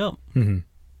fuck you up. Mm-hmm.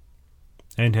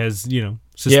 And has,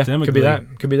 systemically. Yeah, could be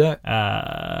that. Could be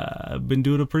that. Been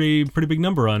doing a pretty big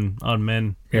number on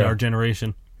men in Yeah. our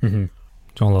generation. Mm-hmm.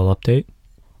 Do you want a little update?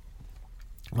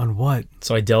 On what?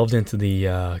 So I delved into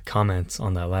the comments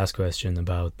on that last question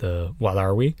about the what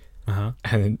are we? Uh-huh.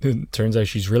 And it turns out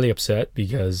she's really upset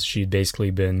because she'd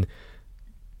basically been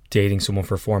dating someone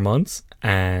for 4 months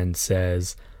and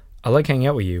says, I like hanging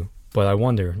out with you, but I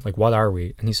wonder, like, what are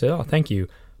we? And he said, oh, thank you,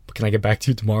 but can I get back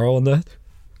to you tomorrow on that?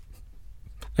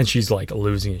 And she's like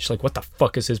losing it. She's like, what the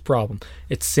fuck is his problem?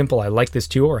 It's simple. I like this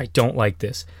too, or I don't like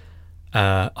this.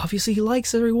 Obviously he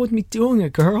likes it or he wouldn't be doing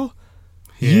it, girl.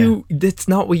 Yeah. That's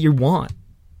not what you want.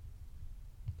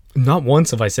 Not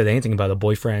once have I said anything about a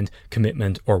boyfriend,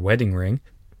 commitment, or wedding ring.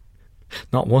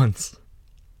 Not once.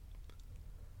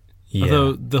 Yeah.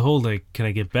 Although the whole, like, can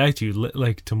I get back to you,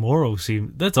 like, tomorrow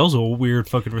that's also a weird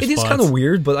fucking response. It is kind of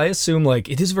weird, but I assume, like,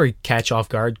 it is a very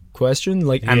catch-off-guard question.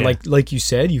 Like, and Yeah. like you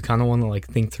said, you kind of want to, like,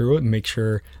 think through it and make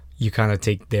sure you kind of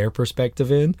take their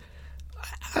perspective in.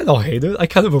 I don't hate it. I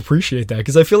kind of appreciate that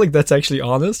because I feel like that's actually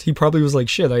honest. He probably was like,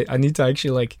 shit, I need to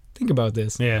actually, like, think about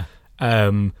this. Yeah.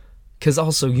 Because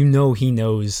also, he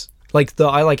knows, like, the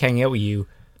I like hanging out with you.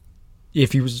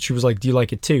 If she was like, do you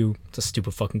like it too? It's a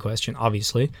stupid fucking question,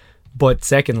 obviously. But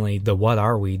secondly, the what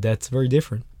are we? That's very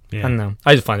different. Yeah. I don't know.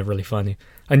 I just find it really funny.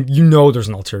 And there's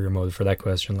an ulterior motive for that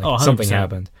question. Like, Oh, 100%. something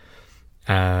happened.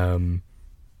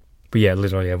 But yeah,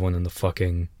 literally everyone in the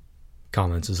fucking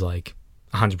comments is like,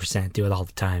 100% do it all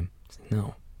the time. It's like,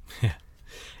 no.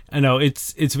 I know,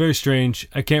 it's very strange.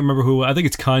 I can't remember who, I think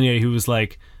it's Kanye who was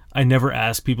like, I never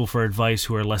ask people for advice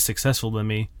who are less successful than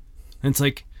me. And it's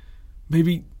like,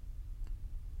 maybe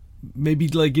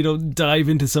like, dive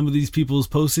into some of these people's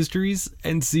post histories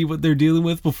and see what they're dealing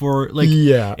with before, like,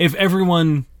 Yeah. if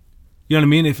everyone, you know what I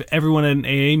mean? If everyone at an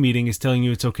AA meeting is telling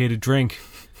you it's okay to drink,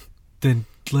 then,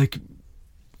 like,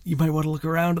 you might want to look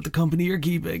around at the company you're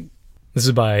keeping. This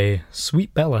is by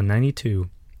Sweet Bella 92.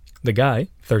 The guy,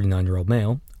 39-year-old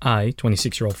male, I,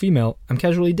 26-year-old female, I'm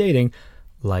casually dating,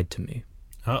 lied to me.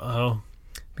 Uh-oh.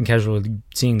 Been casually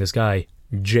seeing this guy,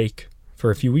 Jake,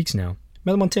 for a few weeks now.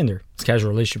 Met him on Tinder. It's a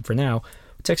casual relationship for now.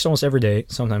 I text almost every day,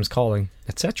 sometimes calling,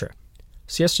 etc.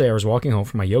 So yesterday I was walking home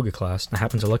from my yoga class and I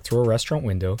happened to look through a restaurant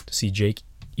window to see Jake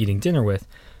eating dinner with,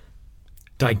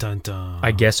 Dun, dun, dun.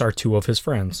 I guess, are two of his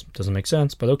friends. Doesn't make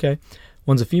sense, but okay.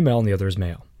 One's a female and the other is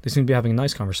male. They seem to be having a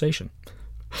nice conversation.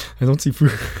 I don't see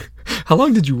food. How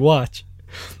long did you watch?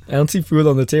 I don't see food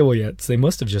on the table yet, so they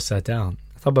must have just sat down.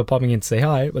 I thought about popping in to say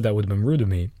hi, but that would have been rude of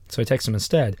me, so I texted him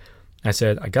instead. I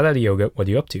said, I got out of yoga, what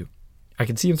are you up to? I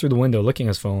could see him through the window looking at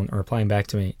his phone and replying back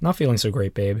to me, not feeling so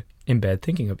great, babe, in bed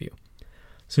thinking of you.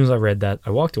 As soon as I read that, I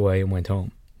walked away and went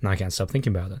home. Now I can't stop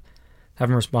thinking about it.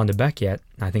 Haven't responded back yet,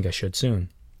 and I think I should soon.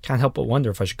 Can't help but wonder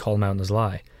if I should call him out on his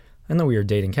lie. I know we are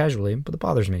dating casually, but it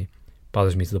bothers me.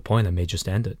 Bothers me to the point I may just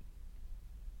end it.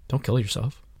 Don't kill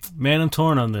yourself. Man, I'm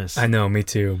torn on this. I know, me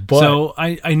too. But So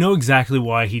I know exactly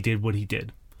why he did what he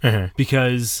did.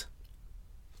 Because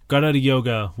got out of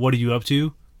yoga, what are you up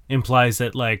to? Implies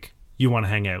that, like, you want to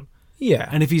hang out. yeah.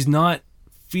 And if he's not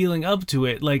feeling up to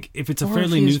it, like, if it's a Or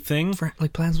fairly if he new has thing,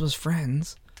 like plans with his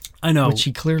friends, I know. which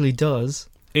he clearly does.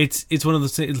 It's one of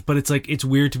those things, but it's like, it's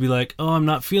weird to be like, oh, I'm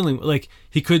not feeling, like,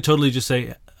 he could totally just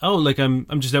say, oh, like, I'm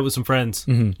just out with some friends.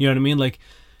 Mm-hmm. You know what I mean? Like,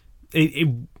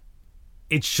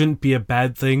 it shouldn't be a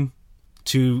bad thing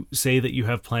to say that you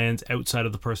have plans outside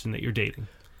of the person that you're dating.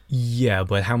 Yeah,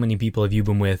 but how many people have you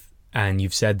been with and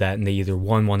you've said that and they either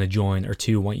one, want to join, or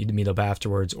two, want you to meet up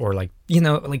afterwards, or like, you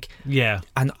know, like, Yeah.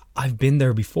 and I've been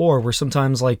there before where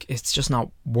sometimes like it's just not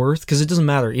worth, because it doesn't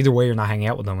matter either way, you're not hanging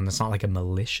out with them, and it's not like a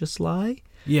malicious lie.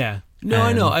 Yeah. No,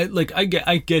 I know.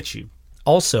 I get you.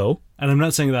 Also, And I'm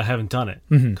not saying that I haven't done it,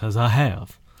 Mm-hmm. because I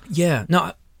have. yeah,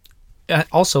 no,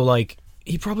 also like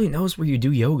he probably knows where you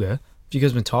do yoga if you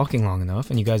guys have been talking long enough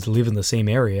and you guys live in the same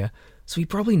area. So he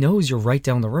probably knows you're right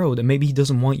down the road, and maybe he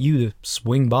doesn't want you to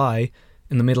swing by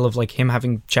in the middle of like him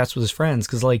having chats with his friends,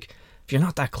 because like if you're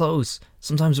not that close,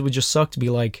 sometimes it would just suck to be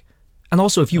like. And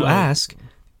also, if you ask,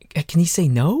 can he say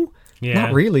no? Yeah.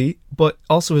 Not really, but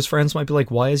also his friends might be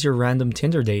like, "Why is your random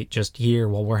Tinder date just here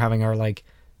while we're having our like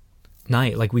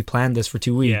night? Like we planned this for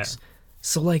 2 weeks." Yeah.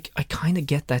 So like I kind of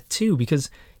get that too, because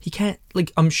he can't,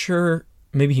 like, I'm sure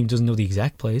maybe he doesn't know the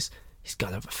exact place. He's got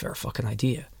to have a fair fucking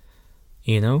idea,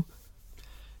 you know?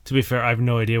 To be fair, I have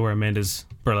no idea where Amanda's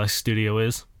burlesque studio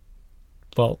is.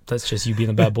 Well, that's just you being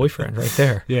a bad boyfriend right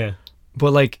there. Yeah.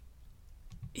 But like,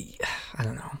 I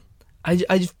don't know.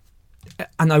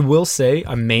 And I will say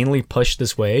I'm mainly pushed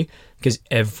this way because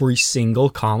every single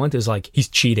comment is like, he's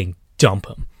cheating, dump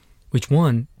him. Which,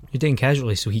 one, you're dating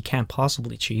casually, so he can't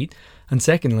possibly cheat. And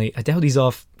secondly, I doubt he's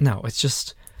off. No, it's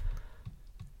just,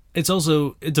 It's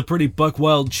a pretty buck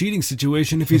wild cheating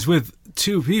situation if he's with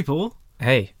two people.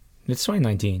 hey, it's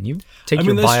 2019. You take I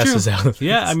your mean, that's biases true. out of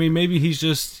Yeah, this. I mean, maybe he's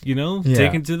just, Yeah.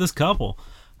 taken to this couple.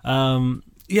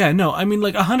 Yeah, no, I mean,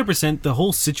 like, 100%, the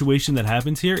whole situation that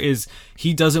happens here is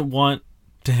he doesn't want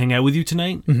to hang out with you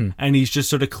tonight, and he's just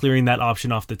sort of clearing that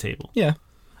option off the table. Yeah.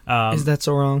 Is that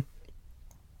so wrong?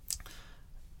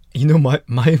 You know,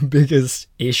 my biggest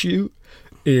issue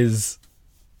is,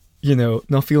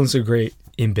 not feeling so great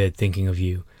in bed thinking of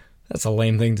you. That's a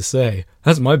lame thing to say.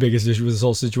 That's my biggest issue with this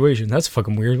whole situation. That's a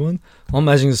fucking weird one. I'm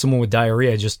imagining someone with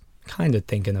diarrhea just kind of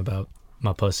thinking about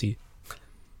my pussy.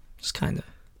 Just kind of.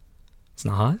 It's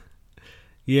not hot?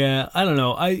 Yeah, I don't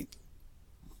know. I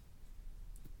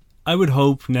would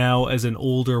hope now, as an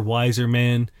older, wiser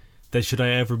man, that should I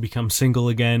ever become single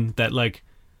again, that, like,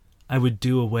 I would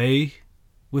do away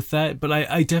with that. But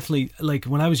I definitely, like,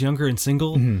 when I was younger and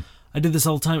single, I did this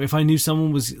all the time. If I knew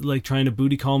someone was, like, trying to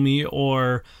booty call me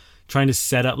or trying to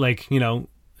set up, like,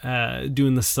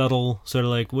 doing the subtle sort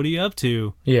of, like, what are you up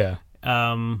to? Yeah.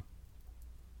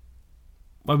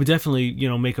 I would definitely,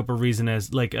 make up a reason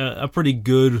as, like, a pretty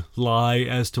good lie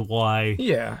as to why,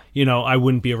 Yeah. I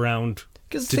wouldn't be around.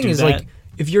 Because to the thing do is, that. like,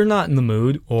 if you're not in the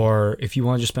mood, or if you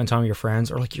want to just spend time with your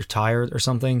friends, or like you're tired or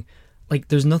something, like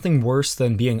there's nothing worse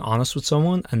than being honest with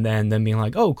someone and then them being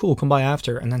like, "Oh, cool, come by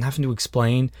after," and then having to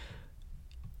explain,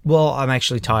 "Well, I'm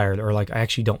actually tired," or like, "I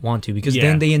actually don't want to," because Yeah.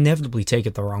 then they inevitably take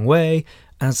it the wrong way,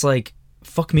 and it's like,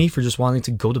 fuck me for just wanting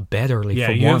to go to bed early Yeah,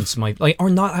 for you have- once, or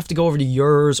not have to go over to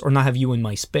yours, or not have you in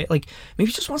my space. Like, maybe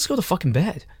you just wants to go to fucking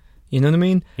bed. You know what I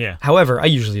mean? Yeah. However, I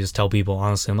usually just tell people,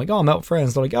 honestly, I'm like, "Oh, I'm out with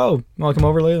friends." They're like, "Oh, want to come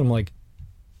over later?" I'm like,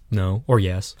 no, or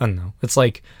yes. I don't know. It's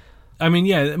like, I mean,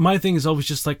 yeah, my thing is always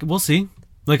just like, we'll see.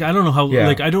 Like, I don't know how, Yeah.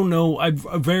 like, I don't know. I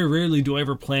very rarely do I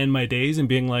ever plan my days and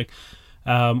being like,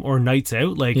 or nights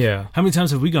out. Like, Yeah. how many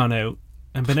times have we gone out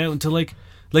and been out until like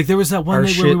there was that one Our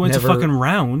night where we shit went never- to fucking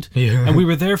Round, Yeah. and we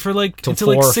were there for like Till until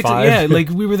like 4 or 6. 5. Yeah, like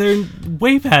we were there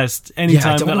way past any yeah, I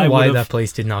time don't that know I why would that have.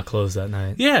 place did not close that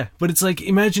night. Yeah, but it's like,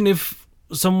 imagine if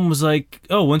someone was like,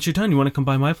 "Oh, once you're done, you want to come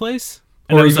by my place?"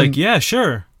 And Or I was even- like, yeah,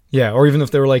 sure. Yeah, or even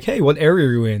if they were like, "Hey, what area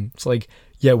are you in?" It's like,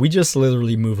 "Yeah, we just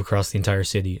literally move across the entire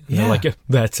city." And they're Yeah. like,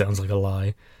 "That sounds like a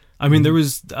lie." I mean, there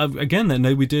was again that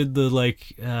night we did the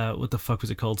like what the fuck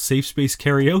was it called, safe space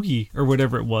karaoke or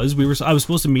whatever it was. I was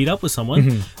supposed to meet up with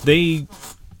someone. They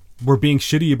were being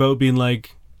shitty about being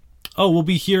like, "Oh, we'll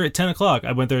be here at 10:00."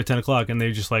 I went there at 10:00, and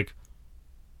they just like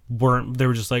weren't. They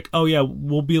were just like, "Oh yeah,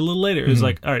 we'll be a little later." It was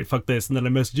like, "All right, fuck this," and then I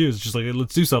messaged you. It's just like,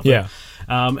 "Let's do something." Yeah.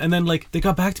 And then like they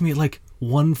got back to me at like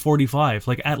 1:45,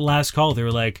 like at last call. They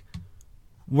were like,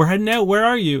 "We're heading out. Where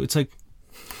are you?" It's like,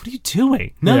 what are you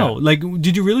doing? No, Yeah. like,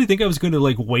 did you really think I was going to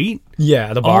like wait Yeah,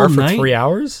 at the bar All for night? 3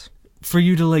 hours? for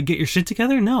you to like get your shit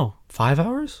together? No. 5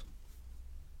 hours?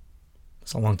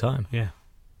 That's a long time. Yeah.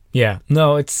 Yeah.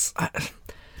 No, it's... I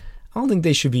don't think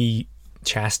they should be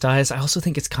chastised. I also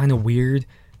think it's kind of weird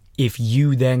if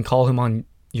you then call him on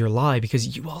your lie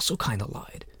because you also kind of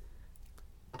lied.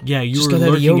 Yeah, you Just were got out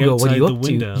of lurking yoga. outside What are you the up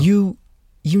window. to?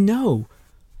 You know.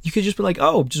 You could just be like,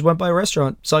 "Oh, just went by a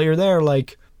restaurant, saw you're there,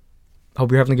 like, hope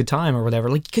you're having a good time," or whatever.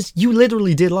 Like, because you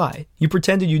literally did lie. You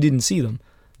pretended you didn't see them.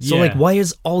 So, Yeah. like, why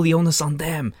is all the onus on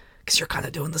them? Because you're kind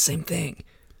of doing the same thing.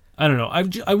 I don't know.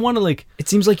 I want to like, It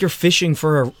seems like you're fishing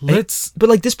for a... let's, But,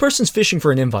 like, this person's fishing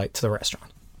for an invite to the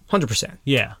restaurant. 100%.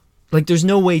 yeah. Like, there's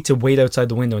no way to wait outside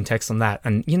the window and text them that.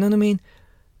 And you know what I mean?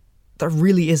 There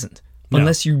really isn't. No.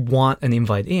 Unless you want an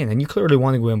invite in. And you clearly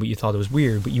want to go in, but you thought it was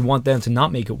weird. But you want them to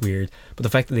not make it weird. But the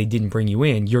fact that they didn't bring you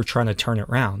in, you're trying to turn it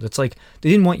around. It's like, they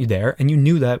didn't want you there, and you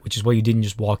knew that, which is why you didn't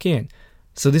just walk in.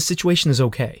 So this situation is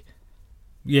okay.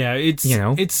 Yeah, it's, You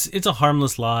know? it's a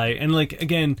harmless lie. And like,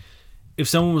 again, if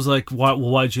someone was like,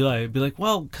 why'd you lie? I'd be like,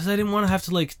 well, because I didn't want to have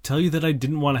to like tell you that I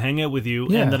didn't want to hang out with you.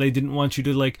 Yeah. And that I didn't want you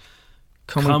to like,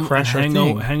 Come and crash our hang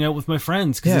thing. hang out with my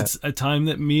friends because Yeah. it's a time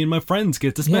that me and my friends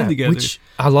get to spend together. Which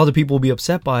a lot of people will be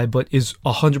upset by, but is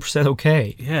 100%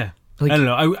 okay. Yeah, Like- I don't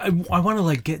know. I want to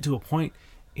like get to a point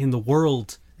in the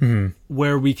world Mm-hmm.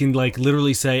 where we can like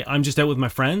literally say I'm just out with my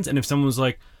friends, and if someone's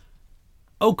like,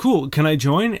 "Oh, cool, can I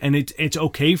join?" and it's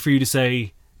okay for you to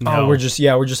say, "No, Oh, we're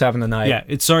just having a night. yeah,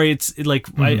 it's sorry, it's like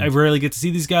I rarely get to see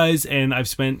these guys, and I've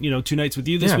spent 2 nights with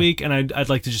you this Yeah. week, and I'd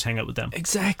like to just hang out with them."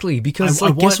 Exactly, because I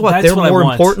like, guess want- what? that's They're what I more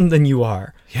want. important than you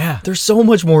are. Yeah, They're so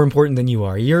much more important than you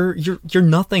are. You're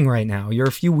nothing right now. You're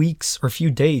a few weeks or a few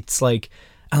dates. Like,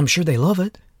 and I'm sure they love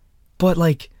it, but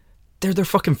like, they're their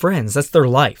fucking friends. That's their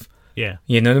life. yeah,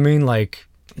 You know what I mean? Like,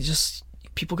 it's just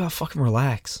people gotta fucking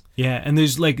relax. yeah. And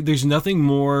there's nothing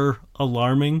more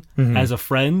alarming as a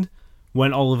friend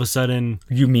when all of a sudden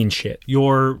You mean shit.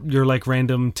 your like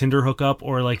random Tinder hookup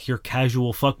or like your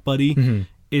casual fuck buddy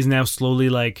is now slowly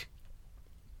like,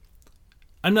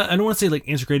 I don't want to say like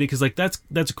integrated because like that's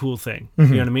a cool thing. You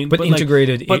know what I mean? But like-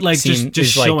 integrated, but it like seem-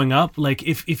 just is like- showing up. Like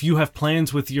if you have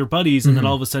plans with your buddies and then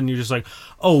all of a sudden you're just like,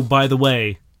 oh, by the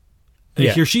way,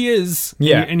 Yeah. here she is.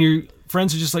 Yeah. and your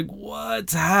friends are just like,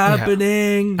 what's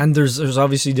happening? And there's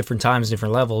obviously different times,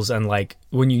 different levels, and like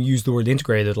when you use the word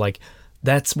integrated, like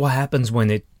that's what happens when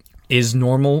it is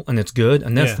normal and it's good,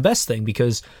 and that's Yeah. the best thing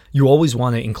because you always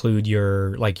want to include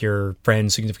your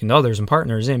friends, significant others, and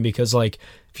partners in because like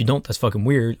if you don't, that's fucking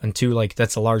weird, and two, like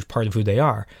that's a large part of who they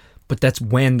are. But that's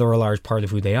when they're a large part of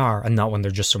who they are, and not when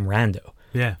they're just some rando.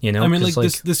 Yeah, You know, I mean, 'cause, like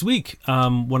like- this week,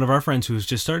 one of our friends who's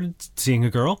just started seeing a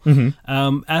girl,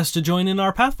 asked to join in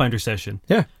our Pathfinder session.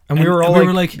 Yeah, and we were all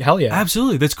like, hell yeah,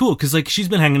 absolutely, that's cool because like she's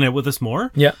been hanging out with us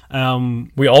more. yeah.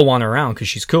 We all want her around because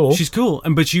she's cool. She's cool,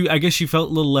 but I guess she felt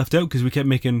a little left out because we kept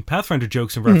making Pathfinder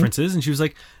jokes and references, and she was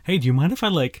like, "Hey, do you mind if I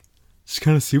like just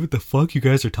kind of see what the fuck you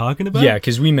guys are talking about?" Yeah,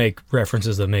 because we make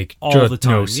references that make All just the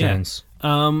time, no yeah. sense.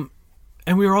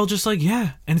 And we were all just like,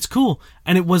 "Yeah," and it's cool,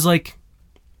 and it was like,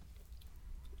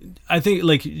 I think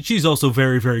like she's also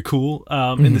very very cool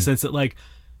in the sense that like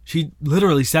she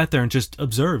literally sat there and just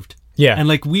observed. Yeah. and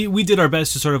like we did our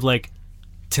best to sort of like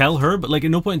tell her, but like at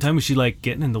no point in time was she like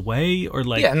getting in the way or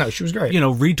like Yeah, no, she was great.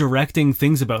 redirecting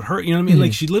things about her. You know what I mean?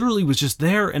 Like she literally was just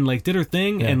there and like did her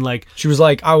thing and like She was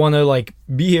like, I want to like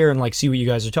be here and like see what you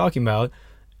guys are talking about.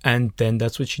 And then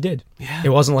that's what she did. Yeah. It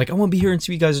wasn't like, I want to be here and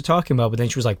see what you guys are talking about. But then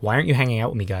she was like, why aren't you hanging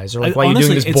out with me, guys? Or like, why are you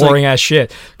honestly, doing this it's boring ass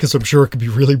shit? Because I'm sure it could be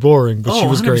really boring. But she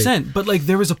was great. 100%. But like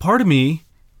there was a part of me,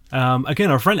 again,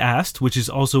 our friend asked, which is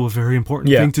also a very important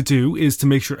Yeah. thing to do, is to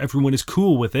make sure everyone is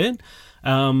cool with it.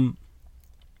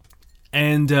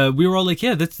 And we were all like,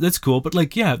 yeah, that's cool. But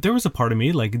like, yeah, there was a part of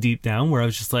me like deep down where I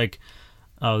was just like,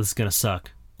 oh, this is gonna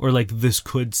suck, or like this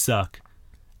could suck,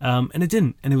 and it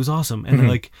didn't, and it was awesome. And then,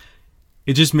 like,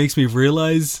 it just makes me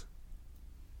realize,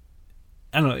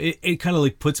 I don't know, it kind of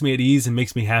like puts me at ease and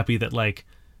makes me happy that like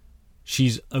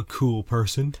she's a cool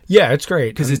person. Yeah, it's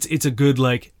great. Because it's a good,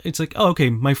 like, it's like, oh, okay,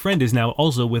 my friend is now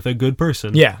also with a good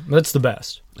person. Yeah, that's the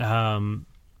best.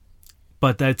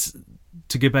 But that's,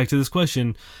 to get back to this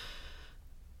question,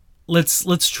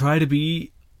 let's try to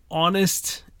be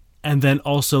honest and then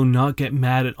also not get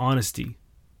mad at honesty.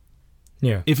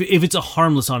 Yeah. If it's a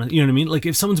harmless honesty, you know what I mean? Like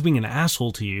if someone's being an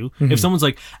asshole to you, if someone's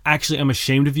like, actually, I'm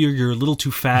ashamed of you, you're a little too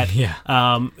fat, Yeah.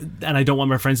 And I don't want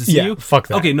my friends to see you. Fuck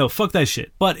that. Okay, no, fuck that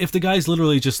shit. But if the guy's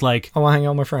literally just like, I want to hang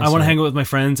out with my friends. I want to hang out with my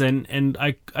friends and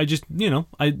I just, you know,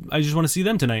 I just want to see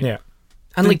them tonight. Yeah.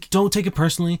 And Then don't take it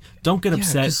personally. Don't get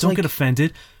upset. 'cause, Don't like, get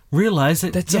offended. Realize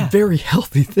that that's a very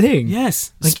healthy thing.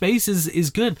 yes, like, space is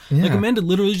good. Yeah. Like Amanda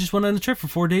literally just went on a trip for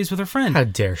 4 days with her friend. How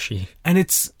dare she? And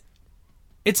it's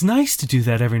nice to do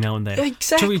that every now and then.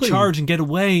 Exactly. To recharge and get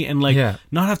away and like Yeah.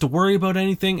 not have to worry about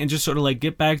anything and just sort of like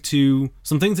get back to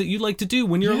some things that you like to do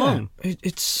when you're alone.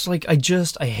 It's like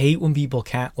I hate when people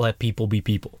can't let people be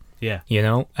people. Yeah. You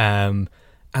know? And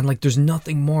like there's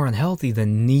nothing more unhealthy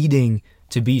than needing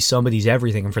to be somebody's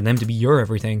everything and for them to be your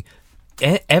everything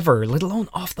ever, let alone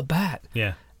off the bat.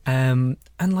 Yeah. And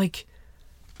like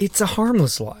it's a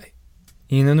harmless lie.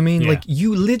 You know what I mean? Yeah. Like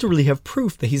you literally have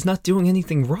proof that he's not doing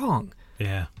anything wrong.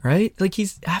 Yeah. Right? Like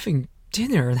he's having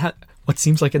dinner and what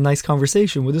seems like a nice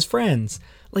conversation with his friends.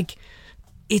 Like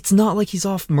it's not like he's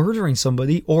off murdering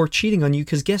somebody or cheating on you,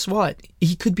 because guess what?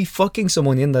 He could be fucking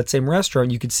someone in that same restaurant.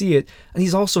 You could see it, and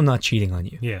he's also not cheating on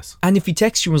you. Yes. And if he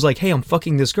texts you and was like, hey, I'm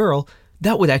fucking this girl,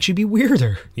 that would actually be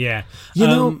weirder. Yeah. You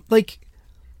know, like...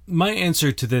 My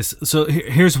answer to this, so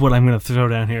here's what I'm going to throw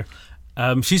down here.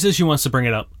 She says she wants to bring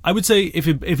it up. I would say if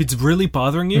it's really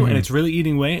bothering you and it's really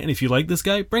eating away, and if you like this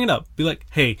guy, bring it up. Be like,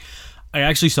 hey, I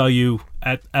actually saw you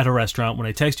at a restaurant when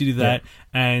I texted you that,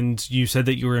 and you said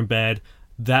that you were in bed.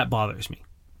 That bothers me.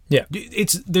 Yeah.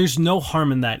 There's no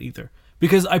harm in that either.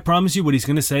 Because I promise you what he's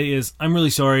going to say is, I'm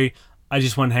really sorry, I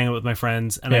just wanted to hang out with my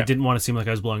friends, and I didn't want to seem like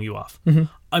I was blowing you off. Mm-hmm.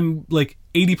 I'm like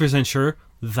 80% sure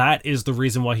that is the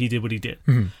reason why he did what he did.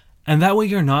 Mm-hmm. And that way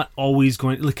you're not always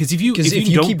going... Because if you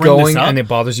don't keep bring going this up, and it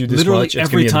bothers you this literally much, it's every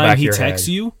gonna be in the time back of he your texts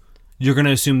head. you, you're going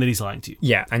to assume that he's lying to you.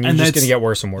 Yeah, and you're just going to get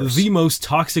worse and worse. The most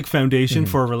toxic foundation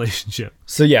for a relationship.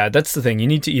 So yeah, that's the thing. You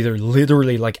need to either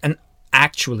literally like and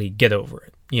actually get over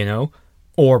it, you know,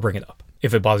 or bring it up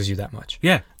if it bothers you that much.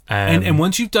 Yeah, and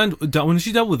once you've dealt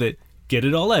with it, get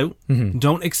it all out. Mm-hmm.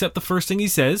 Don't accept the first thing he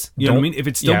says. You know what I mean? If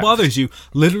it still bothers you,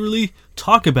 literally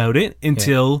talk about it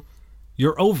until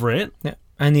you're over it. Yeah,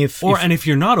 and if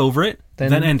you're not over it,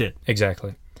 then end it.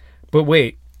 Exactly. But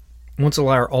wait, once a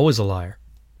liar, always a liar.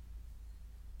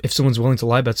 If someone's willing to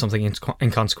lie about something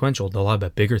inconsequential, they'll lie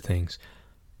about bigger things.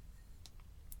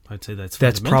 I'd say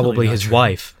that's probably his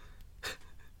wife.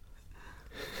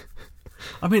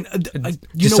 I mean,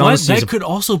 you know what? That could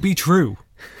also be true.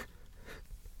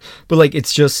 But like,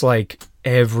 it's just like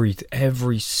every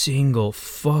single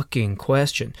fucking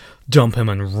question. Dump him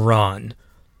and run.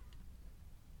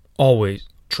 Always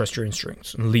trust your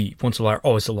instincts and leave. Once a liar,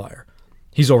 always a liar.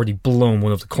 He's already blown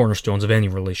one of the cornerstones of any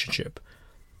relationship.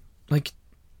 Like,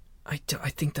 I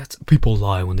think that's... People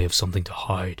lie when they have something to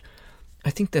hide. I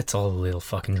think that's all a little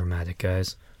fucking dramatic,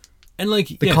 guys. And like...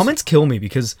 The comments kill me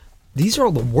because these are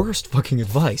all the worst fucking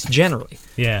advice, generally.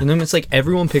 Yeah. And then it's like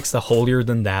everyone picks the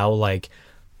holier-than-thou, like,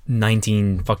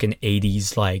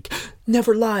 1980s, like,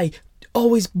 never lie,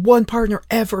 always one partner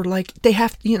ever, like, they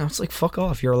have... You know, it's like, fuck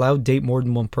off. You're allowed to date more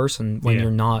than one person when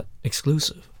you're not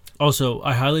exclusive. Also,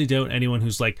 I highly doubt anyone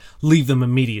who's like, leave them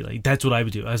immediately. That's what I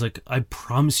would do. I was like, I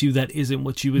promise you that isn't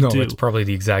what you would do. No, it's probably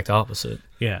the exact opposite.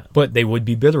 Yeah. But they would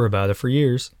be bitter about it for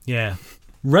years. Yeah.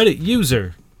 Reddit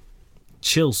user,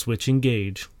 Chill Switch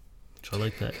Engage. Which I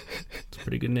like that. It's a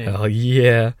pretty good name. Oh,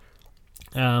 yeah.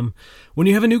 When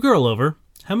you have a new girl over,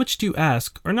 how much do you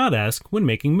ask or not ask when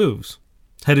making moves?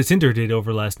 Had a Tinder date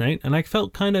over last night, and I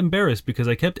felt kind of embarrassed because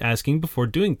I kept asking before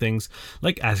doing things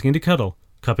like asking to cuddle,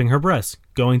 cupping her breasts,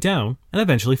 going down, and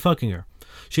eventually fucking her.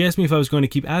 She asked me if I was going to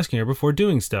keep asking her before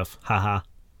doing stuff. Haha.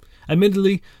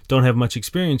 Admittedly, don't have much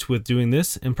experience with doing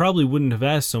this, and probably wouldn't have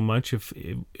asked so much if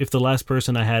the last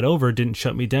person I had over didn't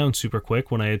shut me down super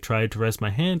quick when I had tried to rest my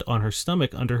hand on her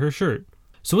stomach under her shirt.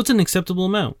 So what's an acceptable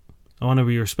amount? I want to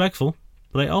be respectful,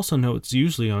 but I also know it's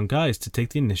usually on guys to take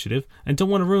the initiative and don't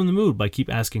want to ruin the mood by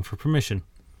keep asking for permission.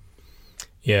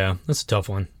 Yeah, that's a tough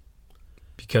one.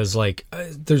 Because, like,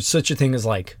 there's such a thing as,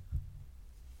 like,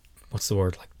 what's the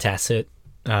word? Like, tacit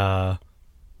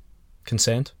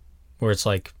consent, where it's,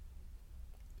 like,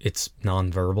 it's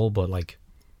nonverbal, but, like,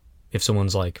 if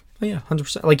someone's like, oh, yeah,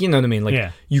 100%, like, you know what I mean?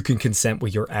 Like, you can consent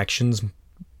with your actions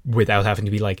without having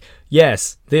to be like,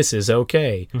 yes, this is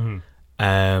okay.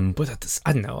 Mm-hmm. But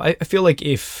I don't know. I feel like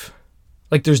if,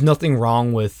 Like, there's nothing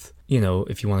wrong with,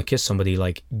 if you want to kiss somebody,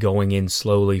 like, going in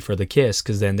slowly for the kiss,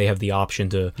 because then they have the option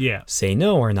to say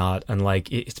no or not. And,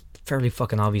 like, it's fairly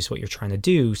fucking obvious what you're trying to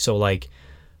do. So, like,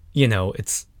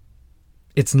 it's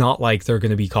not like they're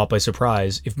going to be caught by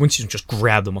surprise. If once you just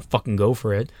grab them and fucking go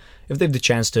for it, if they have the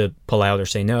chance to pull out or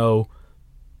say no,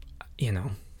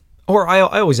 Or I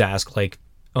always ask, like,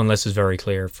 unless it's very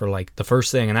clear, for, like, the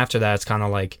first thing. And after that, it's kind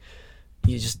of like,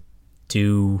 you just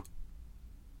do...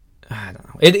 I don't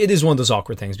know. It is one of those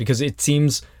awkward things, because it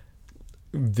seems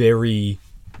very...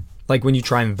 Like, when you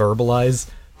try and verbalize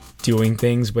doing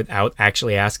things without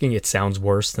actually asking, it sounds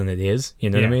worse than it is. You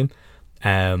know what I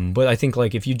mean? But I think,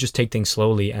 like, if you just take things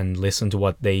slowly and listen to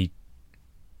what they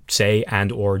say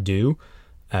and or do,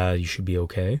 you should be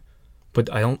okay. But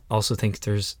I don't also think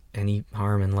there's any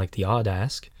harm in, like, the odd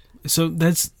ask. So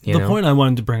that's the point I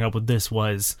wanted to bring up with this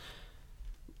was,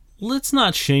 let's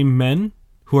not shame men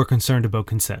who are concerned about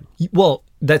consent. Well,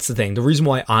 that's the thing. The reason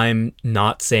why I'm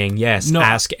not saying yes,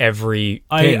 ask every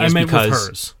thing I is meant because... with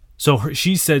hers. So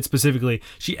she said specifically,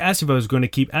 she asked if I was going to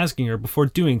keep asking her before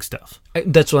doing stuff.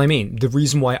 That's what I mean. The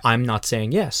reason why I'm not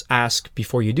saying yes, ask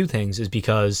before you do things, is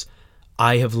because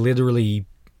I have literally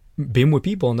been with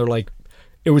people and they're like,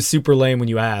 it was super lame when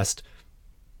you asked.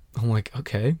 I'm like,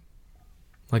 okay.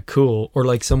 Like, cool. Or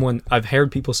like I've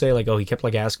heard people say, like, oh, he kept,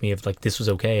 like, asking me if, like, this was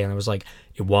okay. And I was like,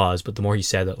 it was. But the more he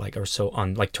said it, like, I was so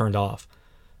turned off.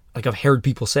 Like, I've heard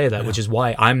people say that, which is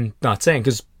why I'm not saying,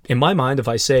 because in my mind, if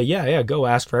I say, yeah, go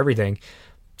ask for everything,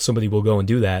 somebody will go and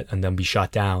do that and then be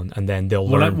shot down, and then they'll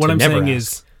learn what to I'm never saying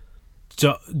ask.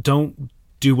 is, don't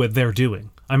do what they're doing.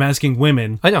 I'm asking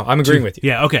women. I know, I'm agreeing with you.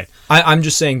 Yeah, okay. I'm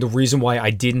just saying the reason why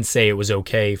I didn't say it was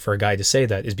okay for a guy to say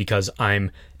that is because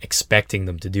I'm expecting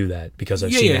them to do that, because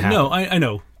I've seen it happen. No, I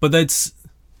know. But that's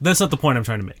not the point I'm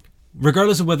trying to make.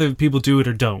 Regardless of whether people do it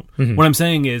or don't. Mm-hmm. What I'm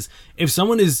saying is, if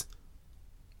someone is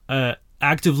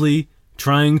actively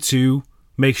trying to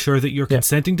make sure that you're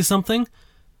consenting to something,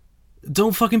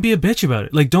 don't fucking be a bitch about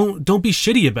it. Like, don't be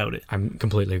shitty about it. I'm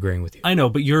completely agreeing with you. I know,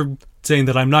 but you're saying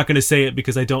that I'm not going to say it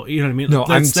because I don't, you know what I mean? No,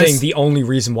 I'm saying the only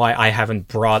reason why I haven't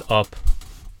brought up,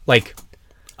 like...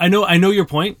 I know your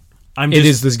point. It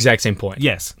is the exact same point.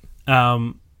 Yes.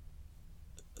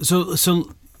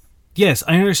 So yes,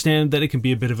 I understand that it can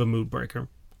be a bit of a mood breaker.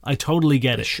 I totally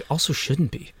get it. Also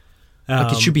shouldn't be.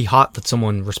 Like, it should be hot that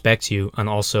someone respects you, and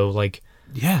also, like...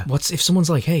 Yeah. What's if someone's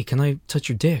like, hey, can I touch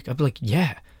your dick? I'd be like,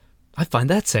 yeah, I find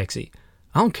that sexy.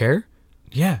 I don't care.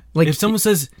 Yeah. Like, if someone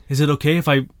says, is it okay if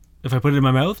I put it in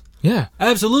my mouth? Yeah.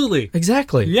 Absolutely.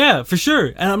 Exactly. Yeah, for sure.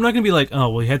 And I'm not going to be like, oh,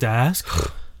 well, you had to ask.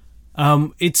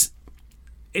 It's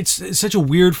such a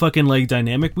weird fucking, like,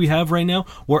 dynamic we have right now,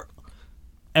 where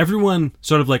everyone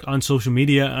sort of, like, on social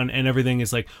media and everything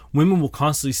is like, women will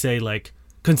constantly say, like,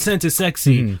 consent is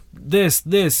sexy, this,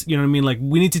 you know what I mean? Like,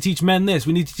 we need to teach men this,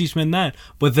 we need to teach men that.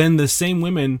 But then the same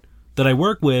women that I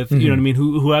work with, you know what I mean,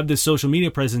 who have this social media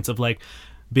presence of, like,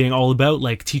 being all about,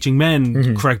 like, teaching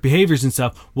men correct behaviors and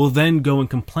stuff, will then go and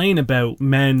complain about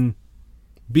men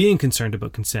being concerned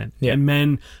about consent. Yeah. And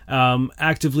men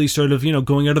actively sort of,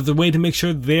 going out of their way to make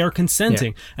sure they are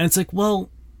consenting. Yeah. And it's like, well,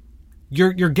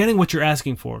 you're getting what you're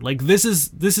asking for. Like, this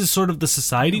is sort of the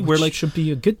society where, like, should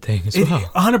be a good thing as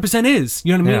well. 100% is.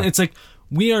 You know what I mean? Yeah. It's like,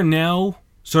 we are now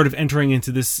sort of entering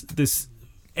into this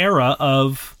era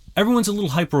of everyone's a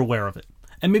little hyper aware of it,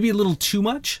 and maybe a little too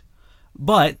much,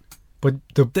 but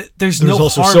there's no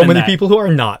also harm so in many that. people who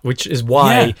are not, which is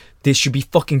why this should be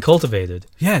fucking cultivated.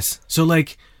 Yes. So,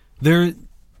 like,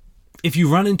 if you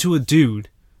run into a dude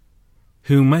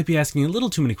who might be asking a little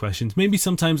too many questions, maybe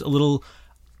sometimes a little,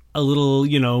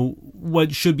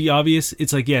 what should be obvious,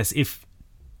 it's like, yes, if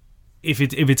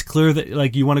it's clear that,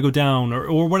 like, you want to go down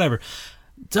or whatever,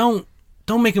 don't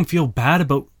make him feel bad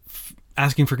about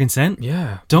asking for consent.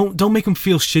 Yeah. Don't make him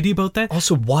feel shitty about that.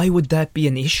 Also, why would that be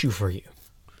an issue for you?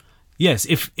 Yes,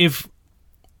 if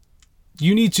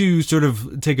you need to sort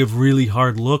of take a really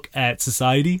hard look at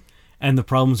society and the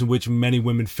problems in which many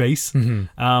women face,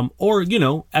 or,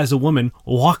 as a woman,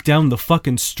 walk down the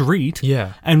fucking street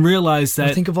and realize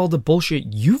that... think of all the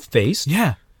bullshit you've faced.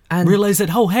 Yeah. And realize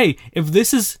that, oh, hey, if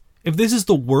this is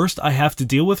the worst I have to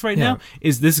deal with right now,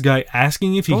 is this guy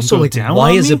asking if he also, can go down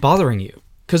why on is me? it bothering you?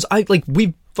 Because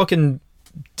we fucking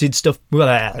did stuff...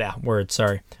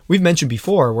 Sorry. We've mentioned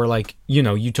before where, like,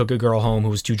 you took a girl home who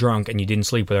was too drunk and you didn't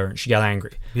sleep with her and she got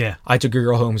angry. Yeah. I took a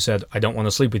girl home who said, I don't want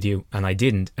to sleep with you, and I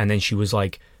didn't. And then she was,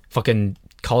 like, fucking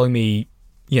calling me,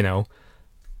 I'm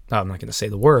not going to say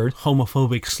the word.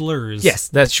 Homophobic slurs. Yes,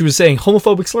 that she was saying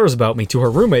homophobic slurs about me to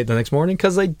her roommate the next morning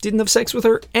because I didn't have sex with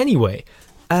her anyway.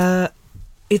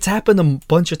 it's happened a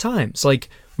bunch of times. Like,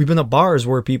 we've been at bars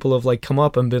where people have like come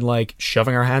up and been like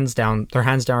shoving their hands down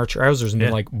our trousers and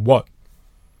been like, what?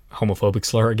 Homophobic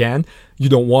slur again? You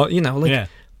don't want, like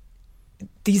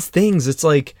these things. It's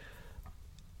like,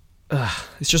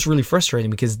 it's just really frustrating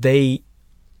because they,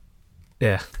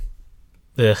 I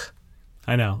know.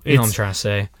 You know what I'm trying to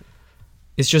say.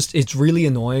 It's really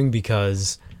annoying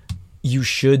because you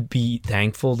should be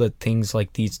thankful that things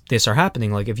like this are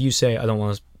happening. Like, if you say, I don't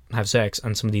want to have sex,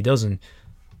 and somebody doesn't,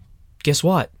 guess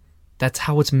what? That's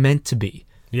how it's meant to be.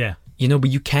 Yeah.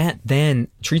 But you can't then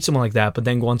treat someone like that, but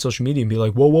then go on social media and be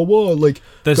like, whoa, like,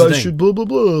 that's guys should blah, blah,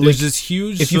 blah. There's like, this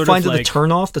huge if you find it a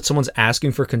turnoff that someone's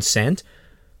asking for consent,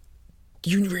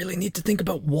 you really need to think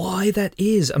about why that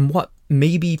is and what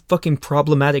maybe fucking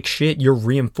problematic shit you're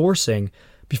reinforcing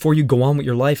before you go on with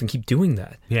your life and keep doing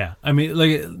that. Yeah. I mean,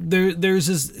 like, there's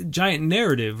this giant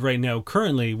narrative right now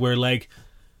currently where, like,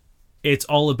 it's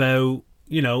all about,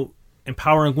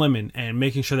 empowering women and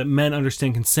making sure that men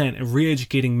understand consent and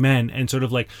re-educating men and sort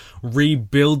of like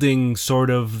rebuilding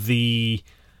sort of the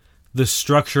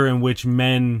structure in which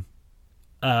men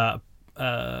what's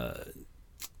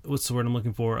the word I'm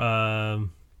looking for,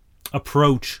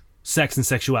 approach sex and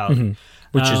sexuality.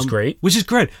 Which is great.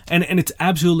 And it's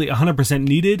absolutely 100%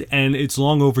 needed, and it's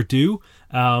long overdue.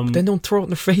 But then don't throw it in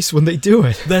their face when they do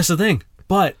it. That's the thing.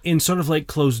 But in sort of like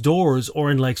closed doors, or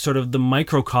in like sort of the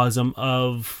microcosm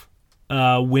of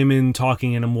women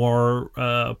talking in a more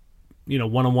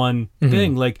one-on-one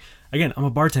thing. Like, again, I'm a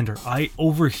bartender. I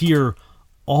overhear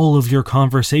all of your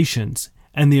conversations,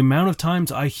 and the amount of times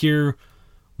I hear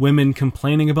women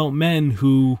complaining about men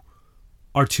who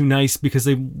are too nice because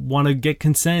they want to get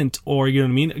consent, or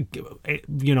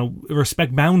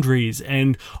respect boundaries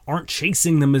and aren't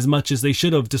chasing them as much as they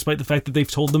should have, despite the fact that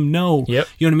they've told them no. Yep.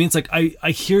 You know what I mean? It's like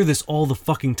I hear this all the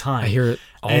fucking time. I hear it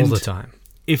all the time.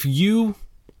 If you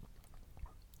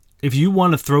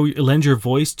want to lend your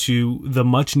voice to the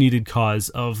much needed cause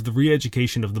of the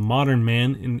re-education of the modern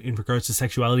man in regards to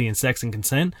sexuality and sex and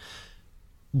consent,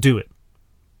 do it.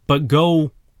 But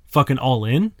go fucking all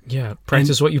in. Yeah,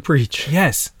 practice what you preach.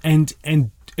 Yes, and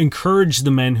encourage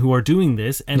the men who are doing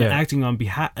this and acting on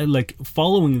behalf, like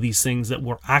following these things that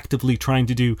we're actively trying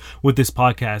to do with this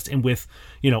podcast and with,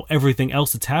 everything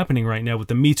else that's happening right now with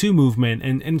the Me Too movement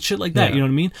and shit like that. Yeah. You know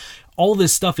what I mean? All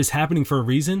this stuff is happening for a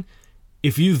reason.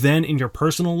 If you then in your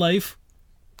personal life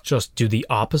just do the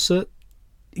opposite,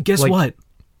 guess what?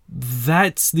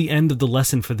 That's the end of the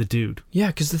lesson for the dude. Yeah,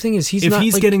 because the thing is, if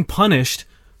he's getting punished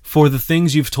for the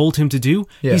things you've told him to do,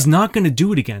 he's not going to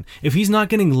do it again. If he's not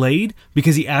getting laid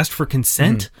because he asked for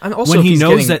consent, and also when if he he's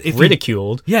knows getting that if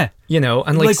ridiculed,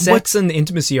 and like sex what? and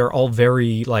intimacy are all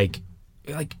very like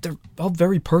they're all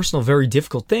very personal, very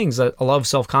difficult things that a lot of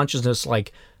self-consciousness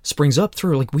like springs up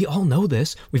through. Like, we all know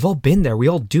this. We've all been there. We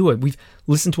all do it. We've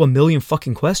listened to a million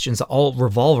fucking questions that all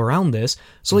revolve around this.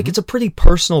 So like, it's a pretty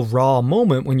personal, raw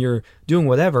moment when you're doing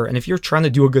whatever. And if you're trying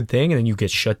to do a good thing and then you get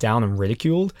shut down and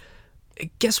ridiculed,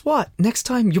 guess what? Next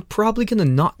time you're probably going to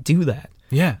not do that.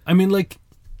 Yeah. I mean, like,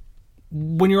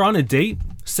 when you're on a date,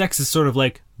 sex is sort of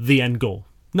like the end goal.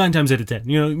 9 times out of 10.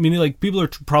 Meaning like people are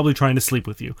probably trying to sleep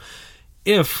with you.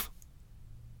 If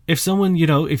someone,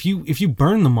 if you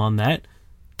burn them on that,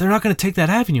 they're not going to take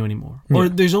that avenue anymore. Or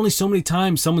there's only so many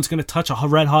times someone's going to touch a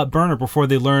red hot burner before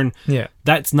they learn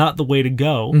that's not the way to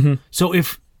go. So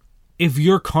if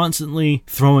you're constantly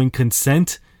throwing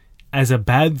consent as a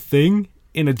bad thing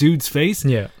in a dude's face,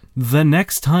 the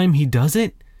next time he does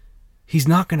it, he's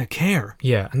not going to care.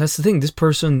 Yeah, and that's the thing. This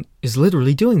person is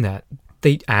literally doing that.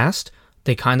 They asked,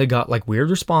 they kind of got like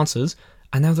weird responses,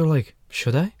 and now they're like,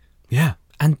 should I? Yeah.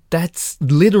 And that's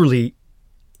literally,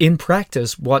 in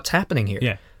practice, what's happening here.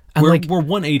 Yeah. And we're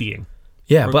 180ing.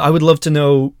 Yeah, but I would love to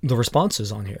know the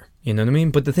responses on here. You know what I mean?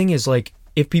 But the thing is, like,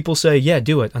 if people say, yeah,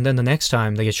 do it, and then the next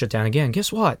time they get shut down again,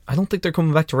 guess what? I don't think they're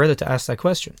coming back to Reddit to ask that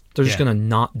question. They're just going to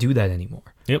not do that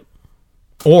anymore. Yep.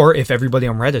 Or if everybody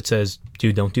on Reddit says,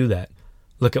 dude, don't do that.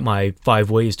 Look at my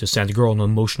 5 ways to send a girl on an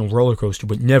emotional roller coaster,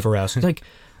 but never ask. Like,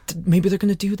 maybe they're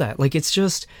going to do that. Like, it's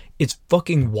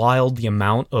fucking wild the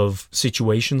amount of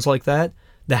situations like that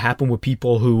happen with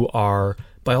people who are,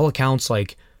 by all accounts,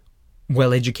 like,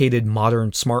 well-educated,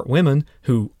 modern, smart women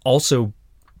who also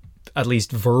at least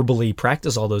verbally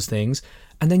practice all those things.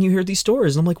 And then you hear these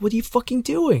stories and I'm like, what are you fucking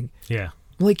doing? Yeah.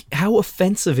 Like, how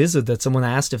offensive is it that someone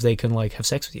asked if they can like have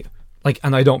sex with you? Like,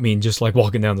 and I don't mean just like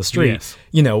walking down the street,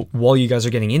 while you guys are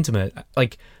getting intimate.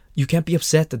 Like, you can't be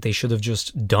upset that they should have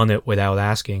just done it without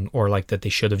asking, or like that they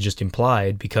should have just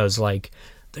implied, because like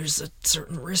there's a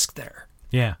certain risk there.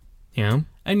 Yeah.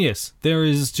 And yes, there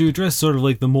is, to address sort of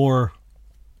like the more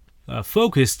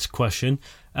focused question,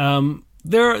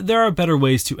 there are better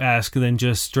ways to ask than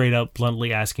just straight up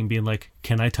bluntly asking, being like,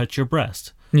 "Can I touch your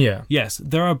breast?" Yeah. Yes,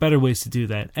 there are better ways to do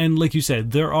that. And like you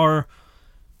said, there are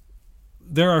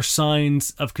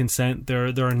signs of consent. There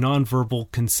are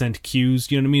nonverbal consent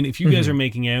cues. You know what I mean? If you guys are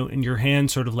making out and your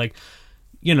hand sort of like,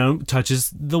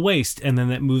 touches the waist, and then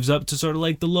that moves up to sort of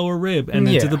like the lower rib and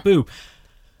then to the boob,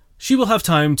 she will have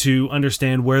time to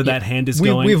understand where that hand is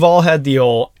going. We've all had the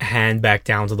old hand back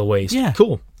down to the waist. Yeah.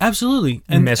 Cool. Absolutely.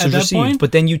 And message at that received. point,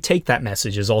 But then you take that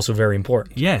message is also very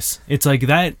important. yes, it's like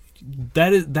that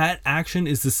action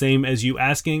is the same as you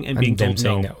asking and being them told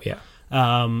saying no. Yeah.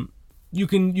 You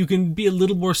can be a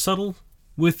little more subtle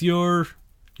with your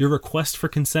request for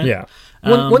consent. Yeah.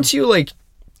 Once you like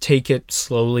take it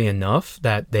slowly enough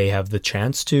that they have the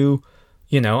chance to,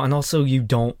 and also you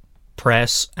don't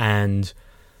press and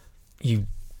you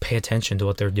pay attention to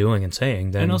what they're doing and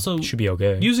saying, then And also, it should be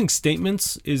okay. Using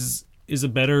statements is a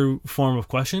better form of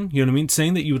question. You know what I mean?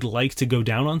 Saying that you would like to go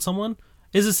down on someone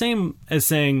is the same as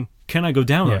saying, "Can I go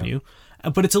down on you?"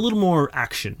 But it's a little more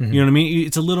action. You know what I mean?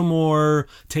 It's a little more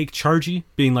take chargey,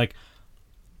 being like,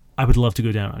 "I would love to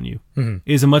go down on you,"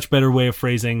 is a much better way of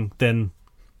phrasing than,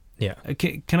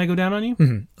 can I go down on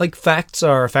you? Like facts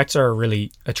are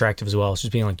really attractive as well. It's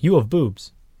just being like, "You have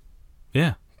boobs."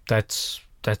 Yeah. That's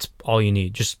all you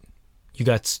need. Just you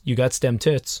got stem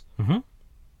tits.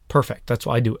 Perfect. That's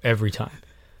what I do every time.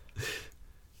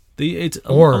 A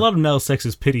lot of now sex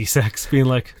is pity sex, being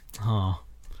like, "Oh,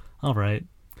 all right."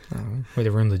 Way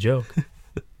to ruin the joke.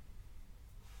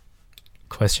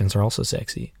 Questions are also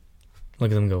sexy.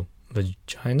 Look at them go,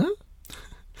 "Vagina?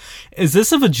 Is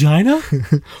this a vagina?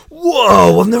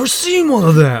 Whoa, I've never seen one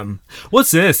of them.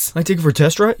 What's this? Can I take it for a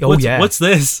test drive? Oh, yeah. What's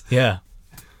this? Yeah.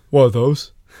 What are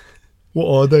those? What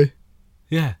are they?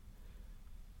 Yeah.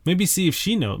 Maybe see if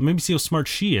she knows. Maybe see how smart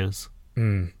she is. I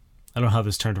don't know how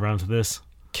this turned around to this.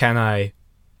 Can I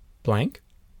blank?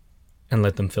 And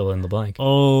let them fill in the blank.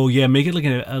 Oh, yeah. Make it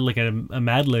like a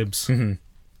Mad Libs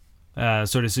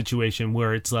sort of situation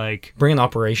where it's like... Bring an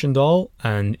operation doll,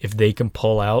 and if they can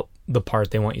pull out the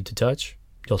part they want you to touch,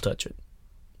 you'll touch it.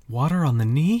 Water on the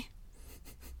knee?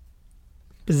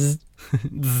 Yeah.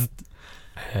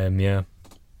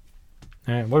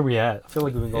 All right, where are we at? I feel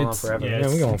like we've been going on forever. Yeah,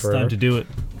 we're going it's forever. time to do it.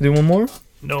 Do one more?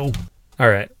 No. All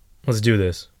right, let's do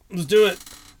this. Let's do it.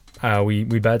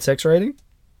 We bad sex writing?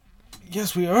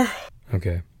 Yes, we are.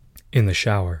 Okay. In the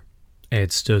shower,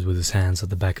 Ed stood with his hands at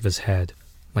the back of his head,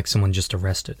 like someone just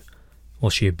arrested, while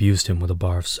she abused him with a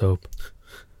bar of soap.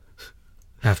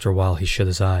 After a while, he shut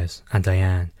his eyes, and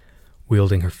Diane,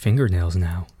 wielding her fingernails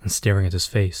now and staring at his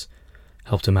face,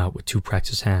 helped him out with 2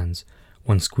 practiced hands,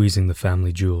 one squeezing the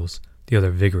family jewels, the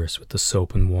other vigorous with the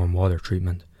soap and warm water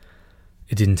treatment.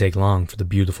 It didn't take long for the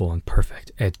beautiful and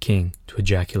perfect Ed King to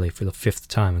ejaculate for the 5th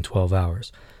time in 12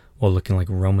 hours, while looking like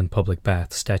Roman public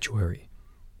bath statuary.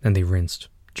 Then they rinsed,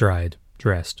 dried,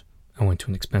 dressed, and went to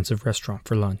an expensive restaurant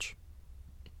for lunch.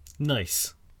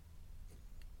 Nice.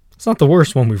 It's not the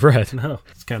worst one we've read. No,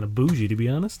 it's kind of bougie, to be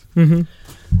honest. Mm-hmm.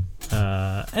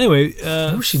 Anyway,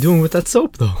 what was she doing with that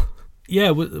soap, though?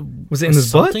 Yeah, was it in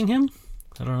his butt? Assaulting him?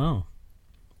 I don't know.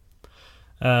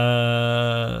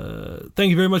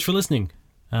 Thank you very much for listening.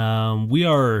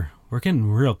 We're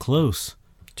getting real close.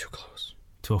 Too close.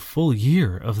 To a full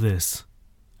year of this.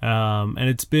 And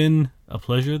it's been a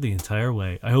pleasure the entire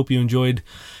way. I hope you enjoyed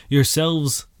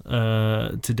yourselves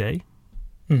today.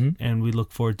 And we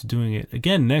look forward to doing it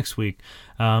again next week.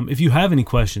 If you have any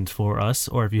questions for us,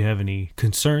 or if you have any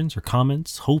concerns or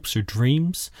comments, hopes or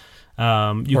dreams, you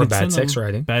or can bad send sex them,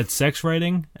 writing. Bad sex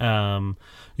writing.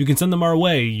 You can send them our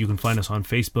way. You can find us on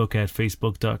Facebook at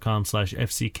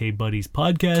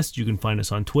facebook.com/FCKBuddiesPodcast. You can find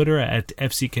us on Twitter at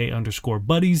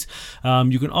FCK_buddies.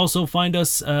 You can also find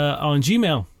us on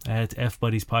Gmail at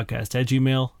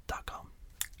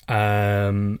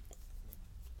fbuddiespodcast@gmail.com.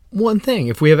 One thing,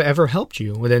 if we have ever helped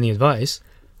you with any advice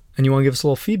and you want to give us a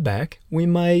little feedback,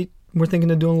 we're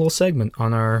thinking of doing a little segment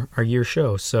on our year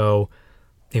show. So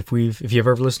if you've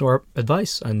ever listened to our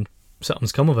advice and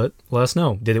something's come of it, let us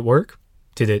know. Did it work?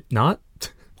 Did it not?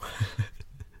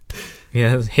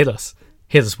 Yeah, hit us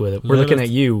with it. We're looking at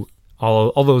you,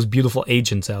 all those beautiful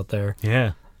agents out there.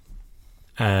 Yeah.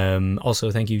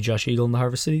 Also, thank you, Josh Eagle and the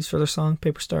Harvest Cities, for their song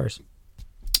Paper Stars.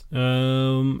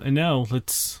 And now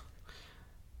let's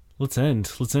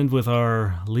end with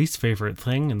our least favorite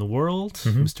thing in the world,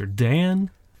 Mr. Dan.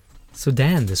 So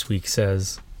Dan this week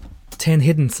says, 10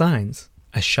 hidden signs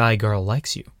a shy girl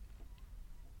likes you.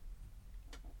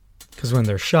 Because when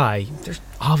they're shy, there's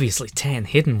obviously 10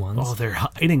 hidden ones. Oh, they're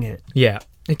hiding it. Yeah,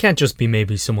 it can't just be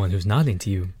maybe someone who's not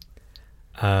into you.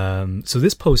 So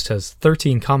this post has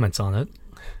 13 comments on it,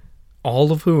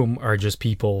 all of whom are just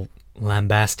people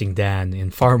lambasting Dan in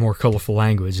far more colorful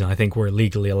language than I think we're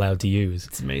legally allowed to use.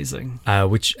 It's amazing.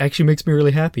 Which actually makes me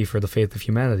really happy for the faith of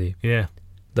humanity. Yeah.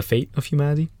 The fate of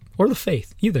humanity? Or the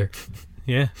faith, either.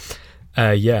 Yeah.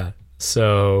 Yeah.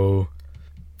 So,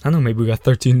 I don't know, maybe we got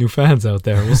 13 new fans out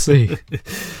there. We'll see.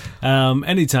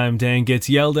 Anytime Dan gets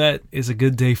yelled at is a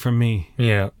good day for me.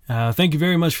 Yeah. Thank you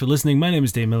very much for listening. My name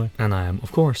is Dave Miller. And I am,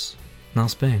 of course, Niall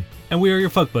Spain. And we are your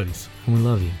fuck buddies. And we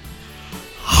love you.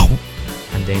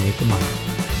 And Dane Nick the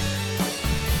Mile.